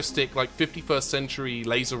 futuristic, like 51st century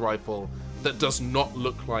laser rifle that does not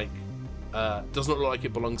look like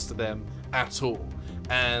it belongs to them at all.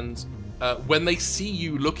 And when they see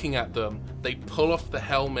you looking at them, they pull off the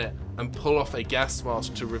helmet and pull off a gas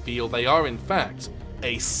mask to reveal they are in fact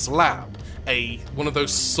a slab. one of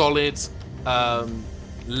those solid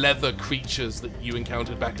leather creatures that you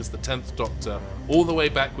encountered back as the 10th Doctor, all the way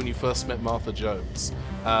back when you first met Martha Jones.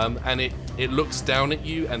 And it looks down at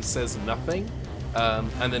you and says nothing,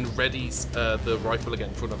 and then readies the rifle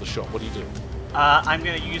again for another shot. What do you do? I'm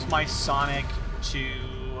going to use my Sonic to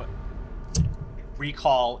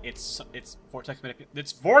recall its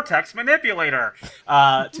vortex manipulator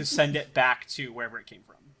to send it back to wherever it came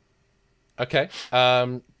from. Okay.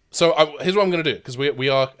 So here's what I'm going to do, because we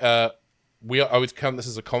are. I would count this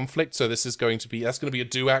as a conflict, so that's going to be a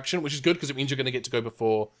do action, which is good because it means you're going to get to go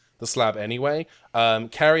before the slab anyway.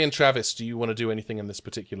 Carrie and Travis, do you want to do anything in this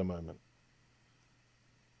particular moment?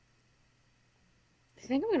 I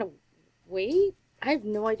think I'm going to wait. I have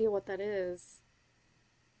no idea what that is.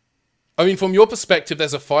 I mean, from your perspective,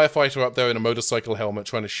 there's a firefighter up there in a motorcycle helmet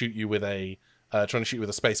trying to shoot you with a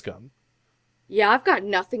space gun. Yeah, I've got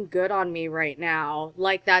nothing good on me right now.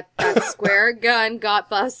 Like, that square gun got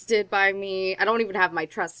busted by me. I don't even have my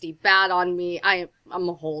trusty bat on me. I'm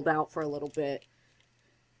a holdout for a little bit.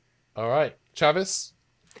 All right. Travis?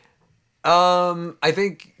 I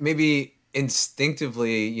think maybe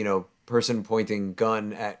instinctively, person pointing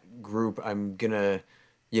gun at group, I'm gonna,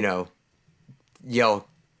 yell,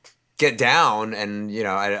 get down, and,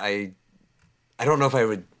 I don't know if I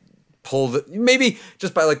would pull maybe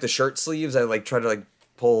just by the shirt sleeves, I try to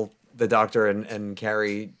pull the Doctor and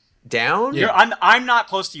Carrie down. Yeah, I'm not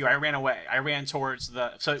close to you. I ran away. I ran towards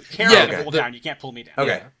Carrie can pull down. You can't pull me down.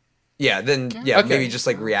 Okay. Yeah, then maybe just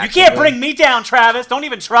react. You can't bring me down, Travis. Don't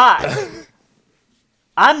even try.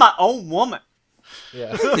 I'm my own woman.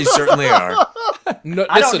 Yeah, you certainly are. No,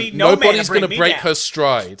 listen, nobody's going to break her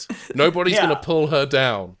stride. Nobody's going to pull her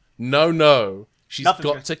down. No. She's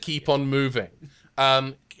got to keep on moving.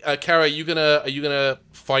 Kara, are you gonna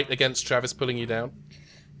fight against Travis pulling you down?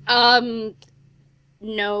 No,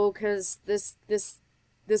 because this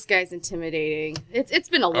guy's intimidating. It's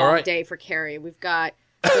been a long day for Carrie. We've got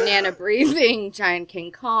banana breathing giant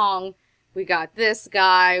King Kong. We got this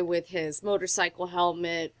guy with his motorcycle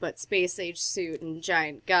helmet, but space age suit and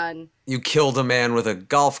giant gun. You killed a man with a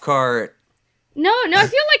golf cart. No, I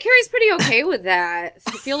feel like Carrie's pretty okay with that.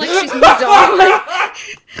 I feel like she's moved on.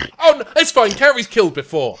 Oh, no, it's fine. Carrie's killed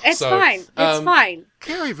before. It's fine. It's fine.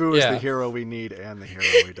 Carrie Vu is the hero we need and the hero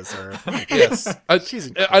we deserve. Yes.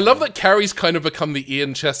 I love that Carrie's kind of become the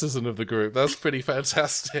Ian Chesterton of the group. That's pretty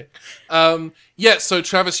fantastic. So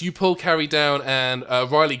Travis, you pull Carrie down, and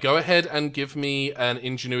Riley, go ahead and give me an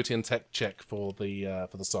ingenuity and tech check for the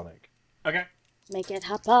Sonic. Okay. Make it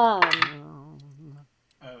happen.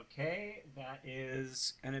 Okay, that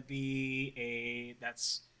is gonna be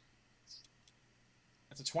that's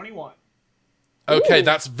a 21. Okay, Ooh.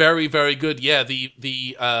 That's very, very good. Yeah, the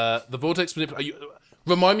vortex manipulator.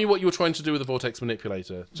 Remind me what you were trying to do with the vortex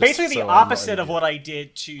manipulator. Basically, the opposite of what I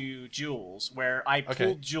did to Jules, where I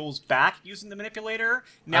pulled Jules back using the manipulator.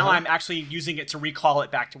 Now I'm actually using it to recall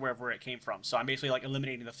it back to wherever it came from. So I'm basically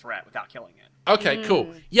eliminating the threat without killing it. Okay,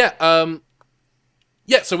 cool. Yeah.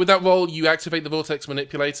 Yeah, so with that roll, you activate the vortex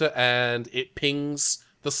manipulator, and it pings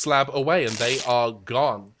the slab away, and they are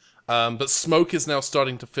gone. But smoke is now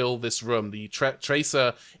starting to fill this room. The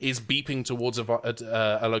tracer is beeping towards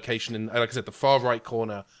a location in, like I said, the far right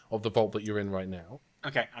corner of the vault that you're in right now.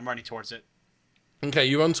 Okay, I'm running towards it. Okay,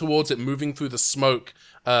 you run towards it, moving through the smoke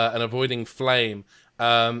and avoiding flame.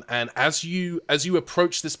 And as you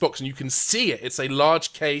approach this box, and you can see it, it's a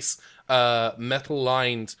large case,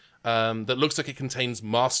 metal-lined, that looks like it contains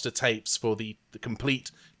master tapes for the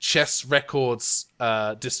complete Chess Records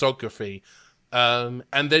discography. And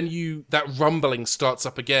then that rumbling starts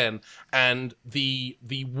up again, and the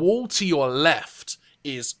wall to your left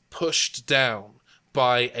is pushed down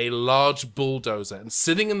by a large bulldozer, and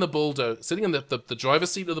sitting in the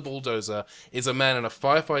driver's seat of the bulldozer is a man in a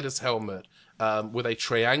firefighter's helmet, with a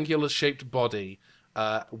triangular shaped body,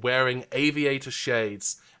 wearing aviator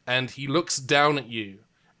shades, and he looks down at you.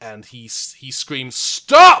 And he screams,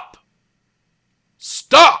 "Stop!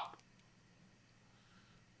 Stop!"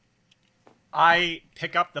 I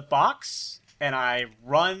pick up the box, and I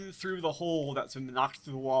run through the hole that's been knocked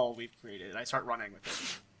through the wall we've created. And I start running with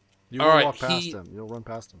it. You will walk past him. You'll run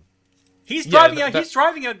past him. He's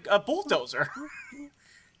driving a bulldozer.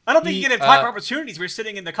 I don't think you get proper opportunities when you're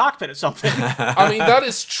sitting in the cockpit or something. I mean, that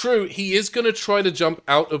is true. He is going to try to jump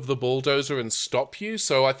out of the bulldozer and stop you.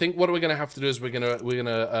 So I think what we're going to have to do is we're going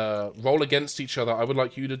to roll against each other. I would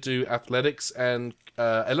like you to do athletics and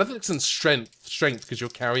strength because you're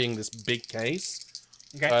carrying this big case.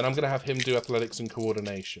 Okay. And I'm going to have him do athletics and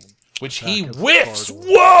coordination, which he whiffs.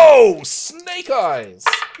 Whoa! Snake eyes.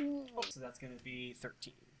 So that's going to be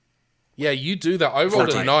 13. Yeah, you do that. I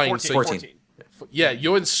rolled 14. a 9. 14. So 14. Yeah,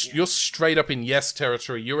 you're straight up in yes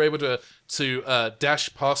territory. You're able to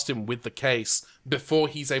dash past him with the case before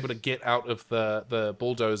he's able to get out of the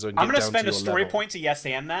bulldozer. And I'm going to spend a story point to yes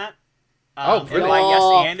and that. Oh, brilliant. And my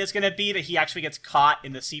yes and is going to be that he actually gets caught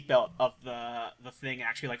in the seatbelt of the thing and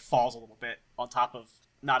actually like falls a little bit on top of.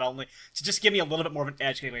 Not only to just give me a little bit more of an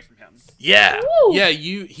edge getting away from him. Yeah, Woo! yeah.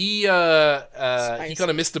 He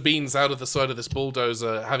kind of Mr. Beans out of the side of this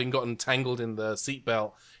bulldozer, having gotten tangled in the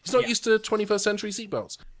seatbelt. He's not used to 21st century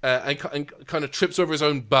seatbelts, and kind of trips over his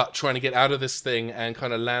own butt trying to get out of this thing, and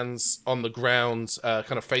kind of lands on the ground,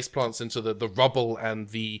 kind of face plants into the rubble and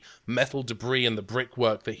the metal debris and the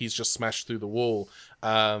brickwork that he's just smashed through the wall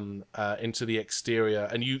into the exterior.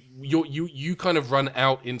 And you kind of run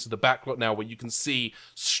out into the back lot now, where you can see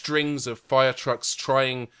strings of fire trucks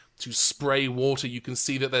trying to spray water. You can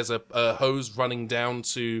see that there's a hose running down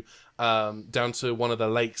to one of the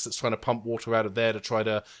lakes that's trying to pump water out of there to try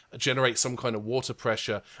to generate some kind of water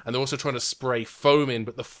pressure. And they're also trying to spray foam in,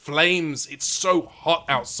 but the flames, it's so hot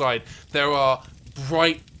outside. There are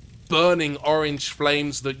bright, burning orange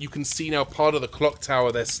flames that you can see now part of the clock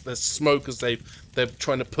tower. There's smoke as they're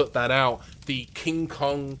trying to put that out. The King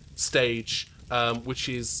Kong stage, which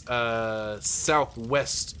is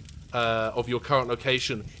southwest of your current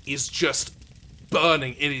location, is just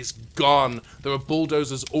burning. It is gone. There are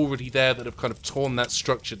bulldozers already there that have kind of torn that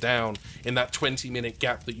structure down in that 20-minute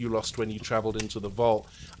gap that you lost when you traveled into the vault.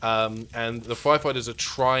 And the firefighters are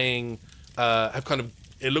trying,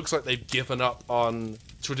 it looks like they've given up on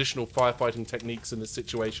traditional firefighting techniques in this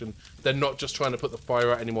situation. They're not just trying to put the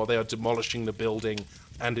fire out anymore. They are demolishing the building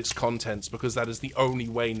and its contents, because that is the only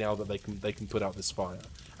way now that they can put out this fire.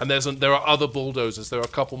 And there are other bulldozers. There are a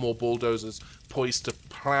couple more bulldozers poised to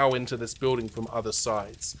plow into this building from other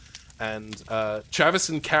sides. And Travis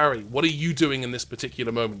and Carrie, what are you doing in this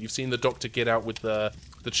particular moment? You've seen the doctor get out with the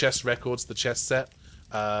chess records, the chess set,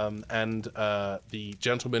 and the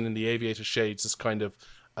gentleman in the aviator shades is kind of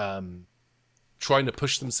trying to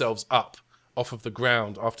push themselves up off of the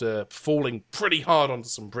ground after falling pretty hard onto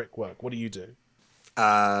some brickwork. What do you do?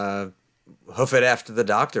 Hoof it after the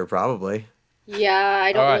doctor, probably. Yeah,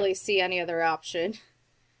 I don't really see any other option.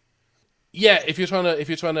 Yeah, if you're trying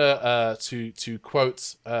to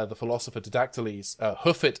quote the philosopher Didactyles,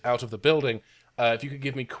 hoof it out of the building. If you could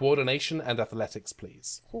give me coordination and athletics,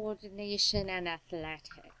 please. Coordination and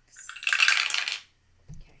athletics.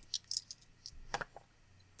 Okay.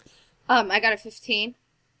 I got a 15.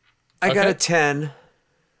 I got a 10.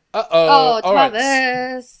 Oh,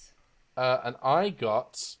 Travis. Right. And I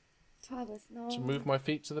got Travis, no. to move my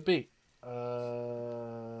feet to the beat.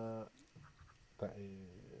 That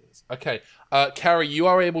is okay. Carrie, you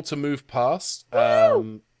are able to move past.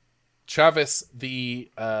 Travis,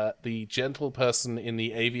 the gentle person in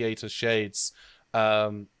the aviator shades,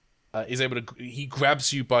 is able to. He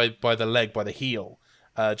grabs you by the leg, by the heel,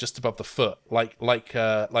 just above the foot, like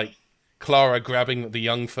Clara grabbing the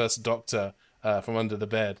young first doctor from under the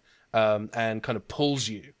bed, and kind of pulls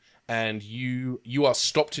you. And you are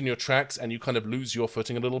stopped in your tracks, and you kind of lose your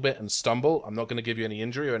footing a little bit and stumble. I'm not going to give you any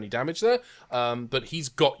injury or any damage there, but he's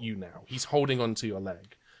got you now. He's holding onto your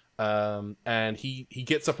leg, and he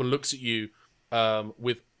gets up and looks at you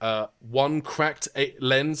with one cracked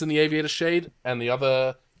lens in the aviator shade, and the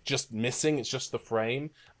other just missing. It's just the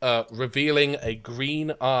frame, revealing a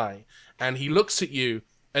green eye. And he looks at you,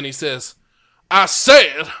 and he says, "I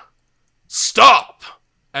said, stop!"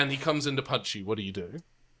 And he comes in to punch you. What do you do?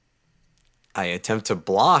 I attempt to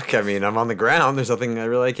block. I mean, I'm on the ground. There's nothing I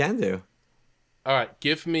really can do. All right,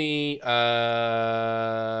 give me...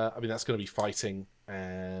 I mean, that's going to be fighting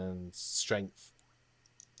and strength.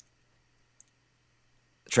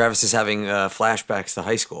 Travis is having flashbacks to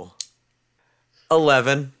high school.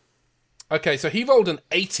 11. Okay, so he rolled an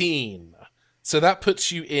 18. So that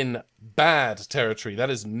puts you in bad territory. That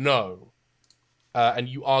is no. And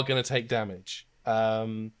you are going to take damage.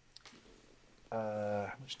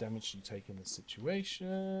 How much damage do you take in this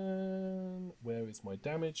situation? Where is my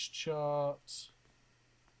damage chart?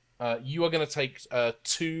 You are going to take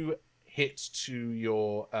 2 hits to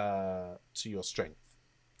your strength.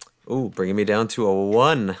 Ooh, bringing me down to a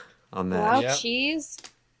 1 on that. Wow, cheese.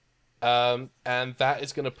 And that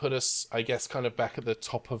is going to put us, I guess, kind of back at the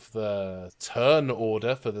top of the turn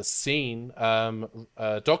order for the scene.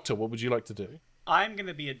 Doctor, what would you like to do? I'm going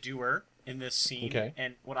to be a doer in this scene, okay.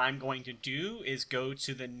 And what I'm going to do is go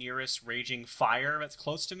to the nearest raging fire that's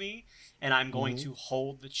close to me, and I'm going to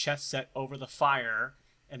hold the chess set over the fire,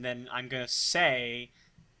 and then I'm going to say,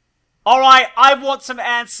 "All right, I want some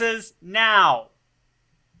answers now."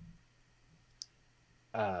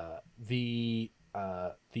 The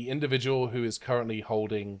the individual who is currently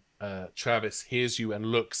holding Travis hears you and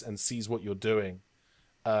looks and sees what you're doing.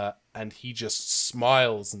 And he just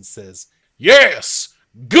smiles and says, "Yes!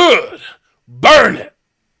 Good! Burn it!"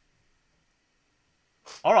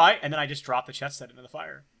 All right, and then I just drop the chest set into the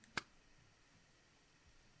fire.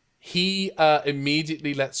 He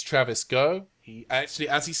immediately lets Travis go. He actually,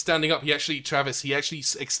 as he's standing up, he actually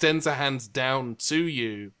extends a hand down to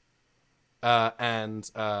you, and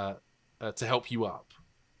to help you up.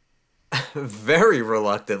 Very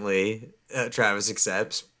reluctantly, Travis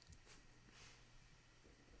accepts.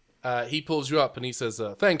 He pulls you up and he says,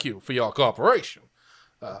 "Thank you for your cooperation.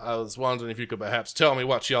 I was wondering if you could perhaps tell me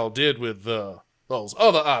what y'all did with those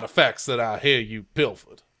other artifacts that I hear you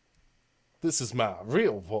pilfered. This is my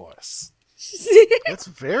real voice." That's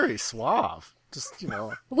very suave. Just,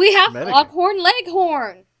 We have Foghorn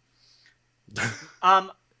Leghorn.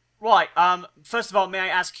 Right. First of all, may I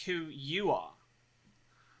ask who you are?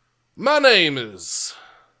 My name is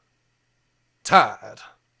Tide.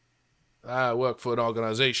 I work for an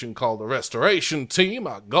organization called the Restoration Team.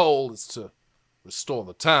 Our goal is to restore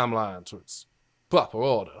the timeline to its proper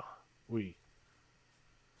order. We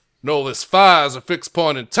know this fire is a fixed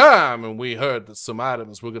point in time, and we heard that some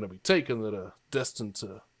items were going to be taken that are destined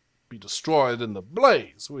to be destroyed in the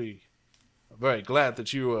blaze. We are very glad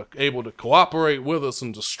that you were able to cooperate with us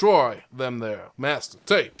and destroy them their master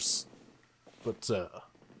tapes. But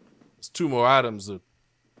there's 2 more items that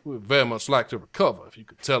we'd very much like to recover. If you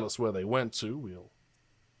could tell us where they went to, we'll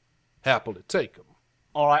happily take them.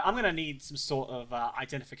 All right, I'm going to need some sort of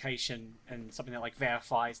identification and something that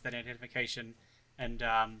verifies that identification. And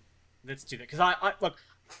let's do that. Because look,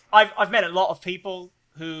 I've met a lot of people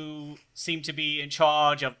who seem to be in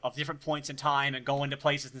charge of different points in time and going to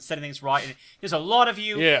places and setting things right. And there's a lot of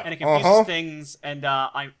you, and it confuses things. And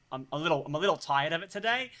I'm a little tired of it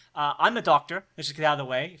today. I'm the doctor. Let's just get out of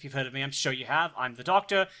the way. If you've heard of me, I'm sure you have. I'm the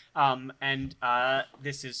doctor. And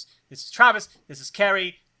this is Travis. This is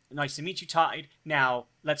Carrie. Nice to meet you, Tide. Now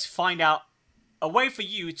let's find out a way for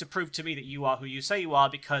you to prove to me that you are who you say you are,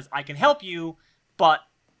 because I can help you, but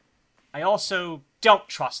I also don't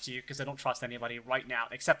trust you, because I don't trust anybody right now,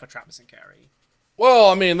 except for Travis and Carrie. Well,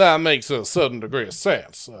 I mean, that makes a certain degree of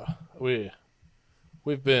sense. We've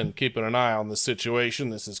been keeping an eye on this situation.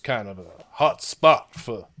 This is kind of a hot spot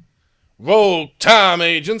for rogue time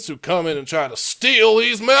agents who come in and try to steal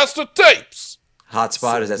these master tapes. Hot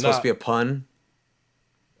spot? Is that supposed to be a pun?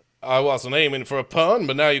 I wasn't aiming for a pun,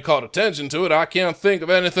 but now you caught attention to it, I can't think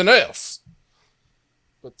of anything else.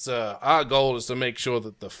 But our goal is to make sure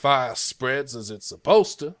that the fire spreads as it's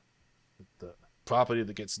supposed to, that the property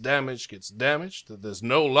that gets damaged, that there's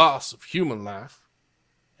no loss of human life,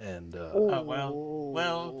 and yeah,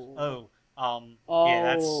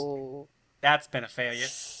 that's been a failure.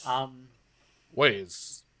 Wait,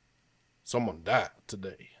 someone died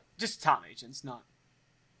today? Just time agents, not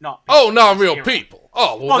not real era. People.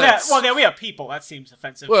 Oh, well, we are people. That seems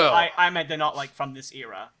offensive. Well, I meant they're not from this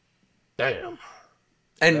era. Damn.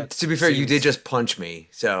 And to be fair, you did just punch me.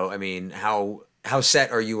 So, I mean, how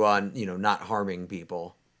set are you on, not harming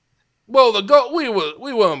people? Well, we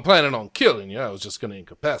weren't planning on killing you. I was just going to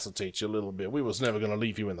incapacitate you a little bit. We was never going to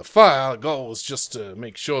leave you in the fire. The goal was just to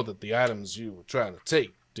make sure that the items you were trying to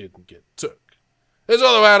take didn't get took. There's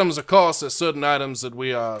other items, of course. There's certain items that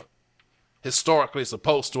we are historically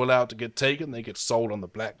supposed to allow to get taken. They get sold on the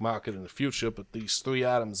black market in the future, but these 3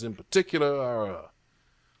 items in particular are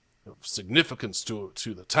of significance to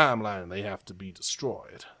the timeline. They have to be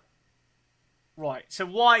destroyed. Right. So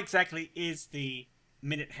why exactly is the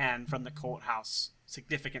minute hand from the courthouse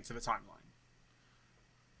significant to the timeline?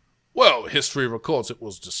 Well, history records it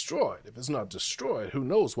was destroyed. If it's not destroyed, who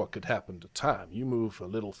knows what could happen to time? You move a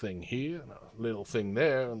little thing here and a little thing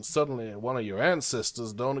there, and suddenly one of your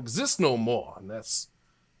ancestors don't exist no more, and that's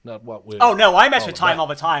not what we're... Oh, no, I mess with time all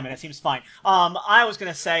the time, and it seems fine. I was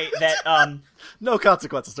going to say that... No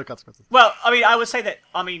consequences. Well, I would say that,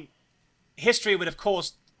 history would, of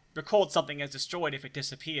course, record something as destroyed if it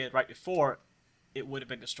disappeared right before it would have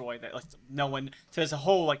been destroyed. That no one. So there's a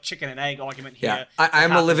whole chicken and egg argument here. Yeah,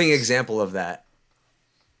 I'm a living example of that.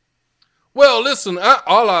 Well, listen.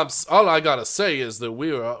 All I gotta say is that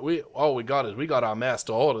we got our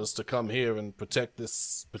master orders to come here and protect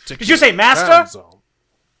this particular. Did you say master? Zone.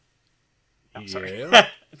 Oh, sorry. Yeah.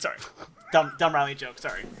 Sorry. Dumb Riley joke.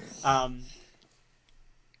 Sorry.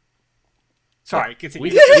 Sorry,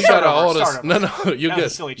 continue. We got our orders. No, you're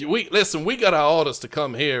good. We got our orders to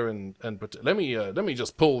come here and let me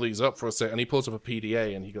just pull these up for a second. And he pulls up a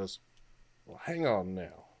PDA and he goes, "Well, hang on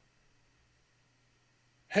now.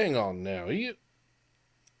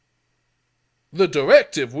 The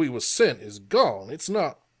directive we was sent is gone. It's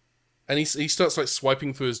not. And he starts like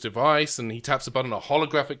swiping through his device, and he taps a button, a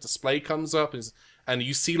holographic display comes up, and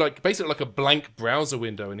you see like basically like a blank browser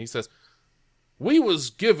window, and he says, "We was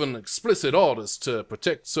given explicit orders to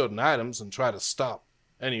protect certain items and try to stop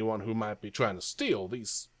anyone who might be trying to steal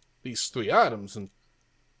these 3 items." And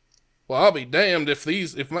well, I'll be damned if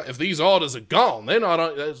these orders are gone. They're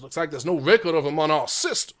not. It looks like there's no record of them on our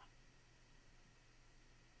system.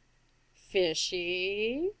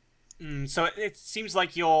 Fishy. So it seems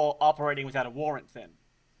like you're operating without a warrant, then.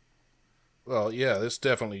 Well, yeah, this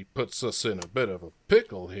definitely puts us in a bit of a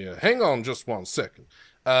pickle here. Hang on just 1 second.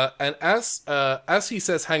 And as he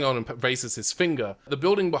says hang on and raises his finger, the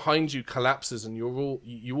building behind you collapses, and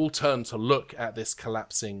you all turn to look at this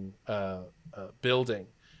collapsing building.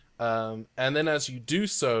 And then as you do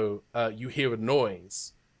so, you hear a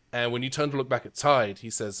noise. And when you turn to look back at Tide, he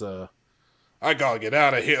says, "I gotta get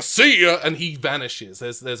out of here. See ya!" And he vanishes.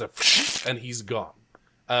 There's a and he's gone.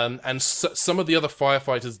 And some of the other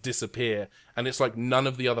firefighters disappear, and it's like none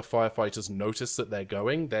of the other firefighters notice that they're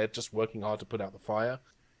going. They're just working hard to put out the fire.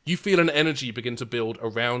 You feel an energy begin to build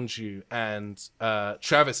around you, and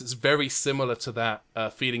Travis, it's very similar to that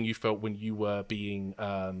feeling you felt when you were being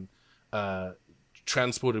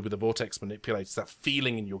transported with the vortex manipulators. That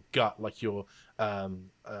feeling in your gut, like you're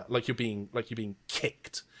being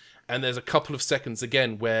kicked. And there's a couple of seconds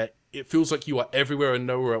again where it feels like you are everywhere and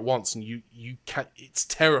nowhere at once, and it's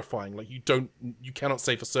terrifying. Like you cannot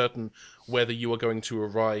say for certain whether you are going to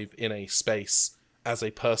arrive in a space as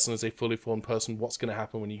a person, as a fully formed person, what's going to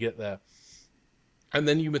happen when you get there. And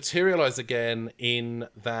then you materialize again in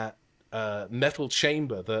that metal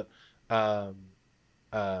chamber that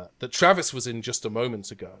Travis was in just a moment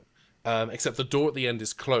ago. Except the door at the end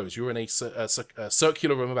is closed. You're in a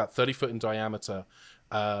circular room about 30 foot in diameter.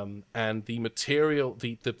 And the material,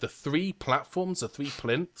 the 3 platforms, the 3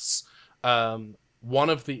 plinths, one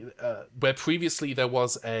of the, where previously there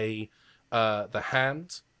was the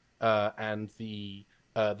hand, and the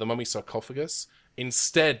mummy sarcophagus,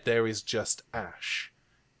 instead there is just ash,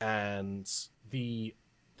 and the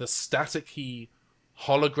staticky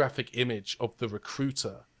holographic image of the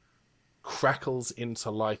recruiter crackles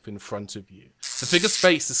into life in front of you. The figure's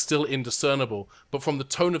face is still indiscernible, but from the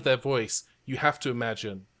tone of their voice, you have to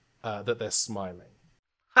imagine that they're smiling.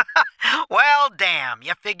 Well, damn,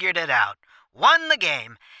 you figured it out. Won the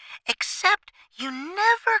game. Except you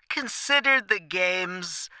never considered the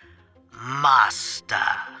game's master.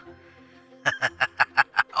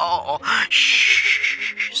 Oh,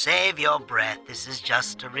 shh, save your breath. This is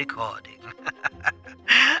just a recording.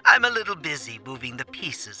 I'm a little busy moving the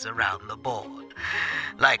pieces around the board.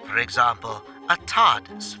 Like, for example, a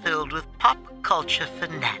TARDIS filled with pop culture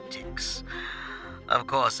fanatics. Of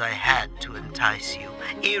course, I had to entice you.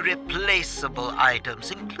 Irreplaceable items,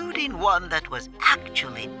 including one that was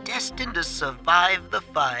actually destined to survive the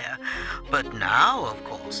fire. But now, of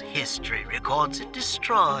course, history records it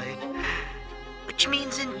destroyed. Which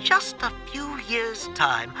means in just a few years'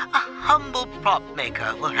 time, a humble prop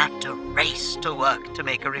maker will have to race to work to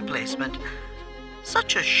make a replacement.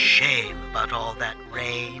 Such a shame about all that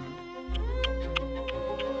rain.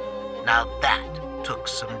 Now that took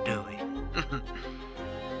some doing.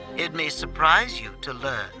 It may surprise you to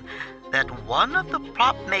learn that one of the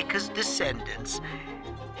prop maker's descendants,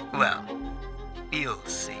 well, you'll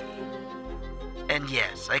see. And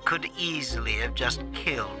yes, I could easily have just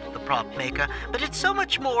killed the prop maker, but it's so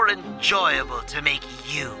much more enjoyable to make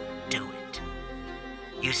you do it.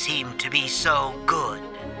 You seem to be so good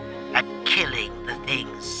at killing the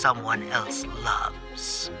things someone else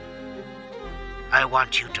loves. I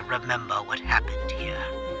want you to remember what happened here.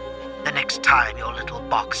 The next time your little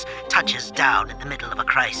box touches down in the middle of a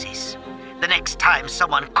crisis, the next time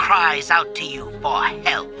someone cries out to you for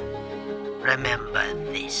help, remember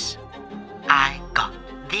this. I got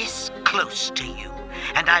this close to you,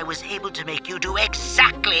 and I was able to make you do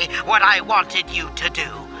exactly what I wanted you to do,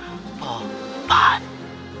 for fun.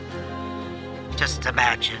 Just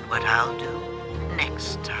imagine what I'll do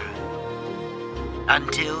next time.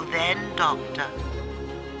 Until then, Doctor.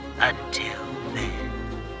 Until then.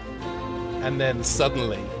 And then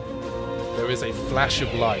suddenly, there is a flash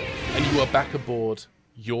of light, and you are back aboard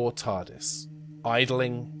your TARDIS,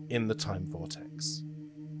 idling in the time vortex.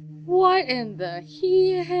 What in the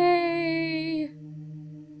hey?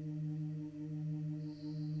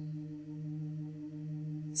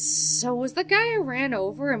 So was the guy I ran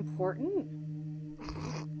over important?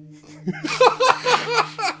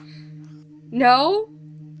 No?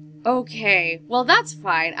 Okay, well that's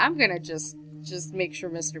fine. I'm gonna just make sure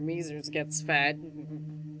Mr. Measers gets fed.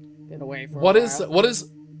 Get away for a while.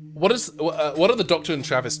 What are the Doctor and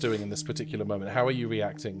Travis doing in this particular moment? How are you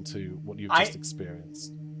reacting to what you've just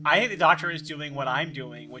experienced? I think the Doctor is doing what I'm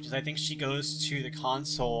doing, which is I think she goes to the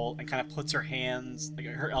console and kind of puts her hands, like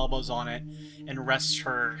her elbows on it, and rests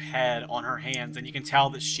her head on her hands, and you can tell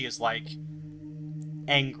that she is like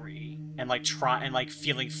angry and like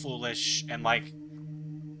feeling foolish and like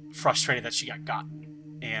frustrated that she got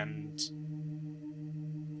gotten, and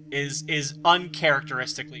is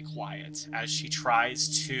uncharacteristically quiet as she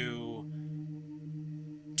tries to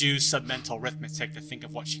do some mental arithmetic to think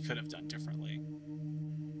of what she could have done differently.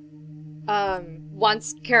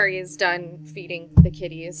 Once Carrie is done feeding the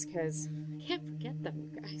kitties, because I can't forget them,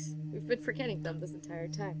 you guys. We've been forgetting them this entire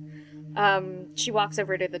time. She walks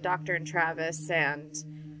over to the Doctor and Travis and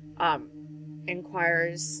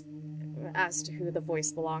inquires as to who the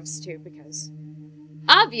voice belongs to, because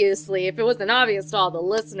obviously, if it wasn't obvious to all the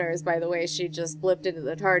listeners by the way she just blipped into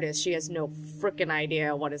the TARDIS, she has no frickin'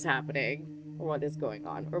 idea what is happening, or what is going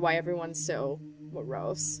on, or why everyone's so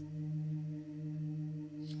morose.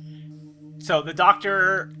 So the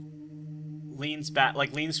Doctor leans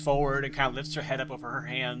forward and kind of lifts her head up over her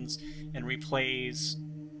hands and replays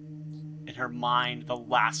in her mind the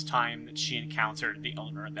last time that she encountered the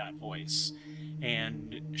owner of that voice.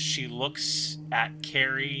 And she looks at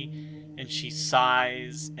Carrie and she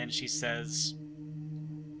sighs and she says,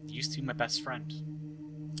 "You used to be my best friend."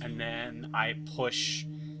 And then I push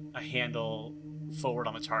a handle forward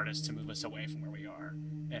on the TARDIS to move us away from where we are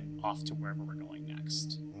and off to wherever we're going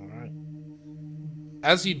next. All right.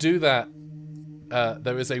 As you do that,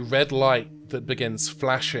 there is a red light that begins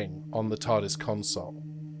flashing on the TARDIS console.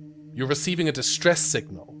 You're receiving a distress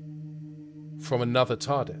signal from another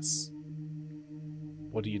TARDIS.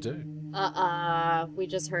 What do you do? We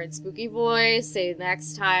just heard spooky voice say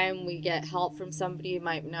next time we get help from somebody, it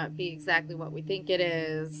might not be exactly what we think it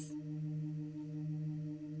is.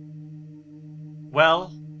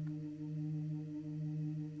 Well,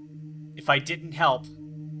 if I didn't help,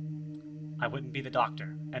 I wouldn't be the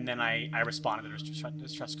Doctor. And then I responded to the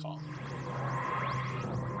distress call.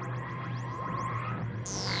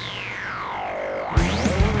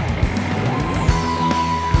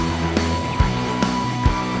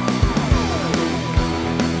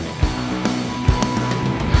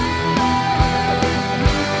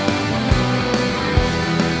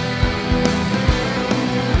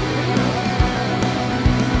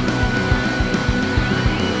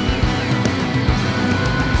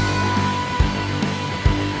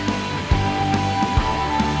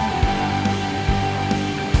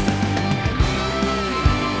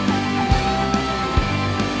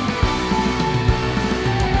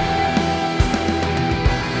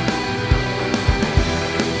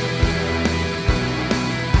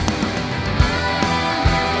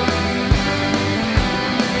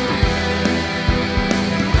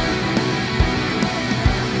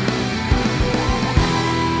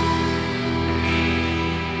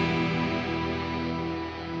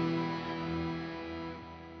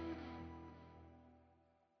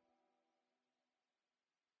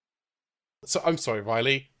 So I'm sorry,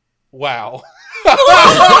 Riley. Wow.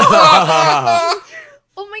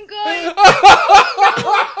 Oh my god!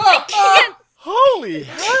 I can't. Holy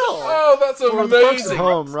hell! Oh, that's For the folks amazing. at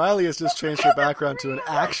home, Riley has just changed her background to an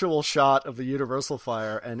actual shot of the Universal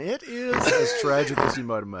fire, and it is as tragic as you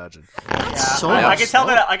might imagine. I can tell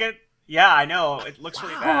that. Yeah, I know. It looks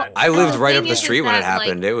really bad. I lived right up the street when it that,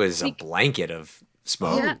 happened. It was a blanket of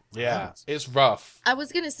smoke. Yeah, it's rough. I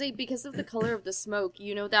was gonna say, because of the color of the smoke,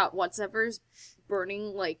 you know that whatever's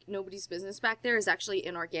burning like nobody's business back there is actually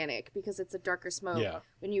inorganic because it's a darker smoke. Yeah.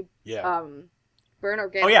 When you burn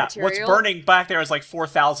organic material. What's burning back there is like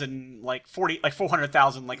 4,000, like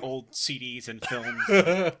 400,000 like old CDs and films.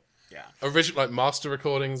 Yeah. Original, like master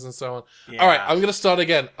recordings and so on. Yeah. All right, I'm going to start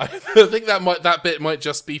again. I think that bit might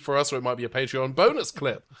just be for us, or it might be a Patreon bonus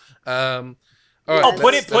clip. All right,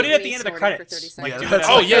 put it at the end of the credits.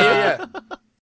 Yeah.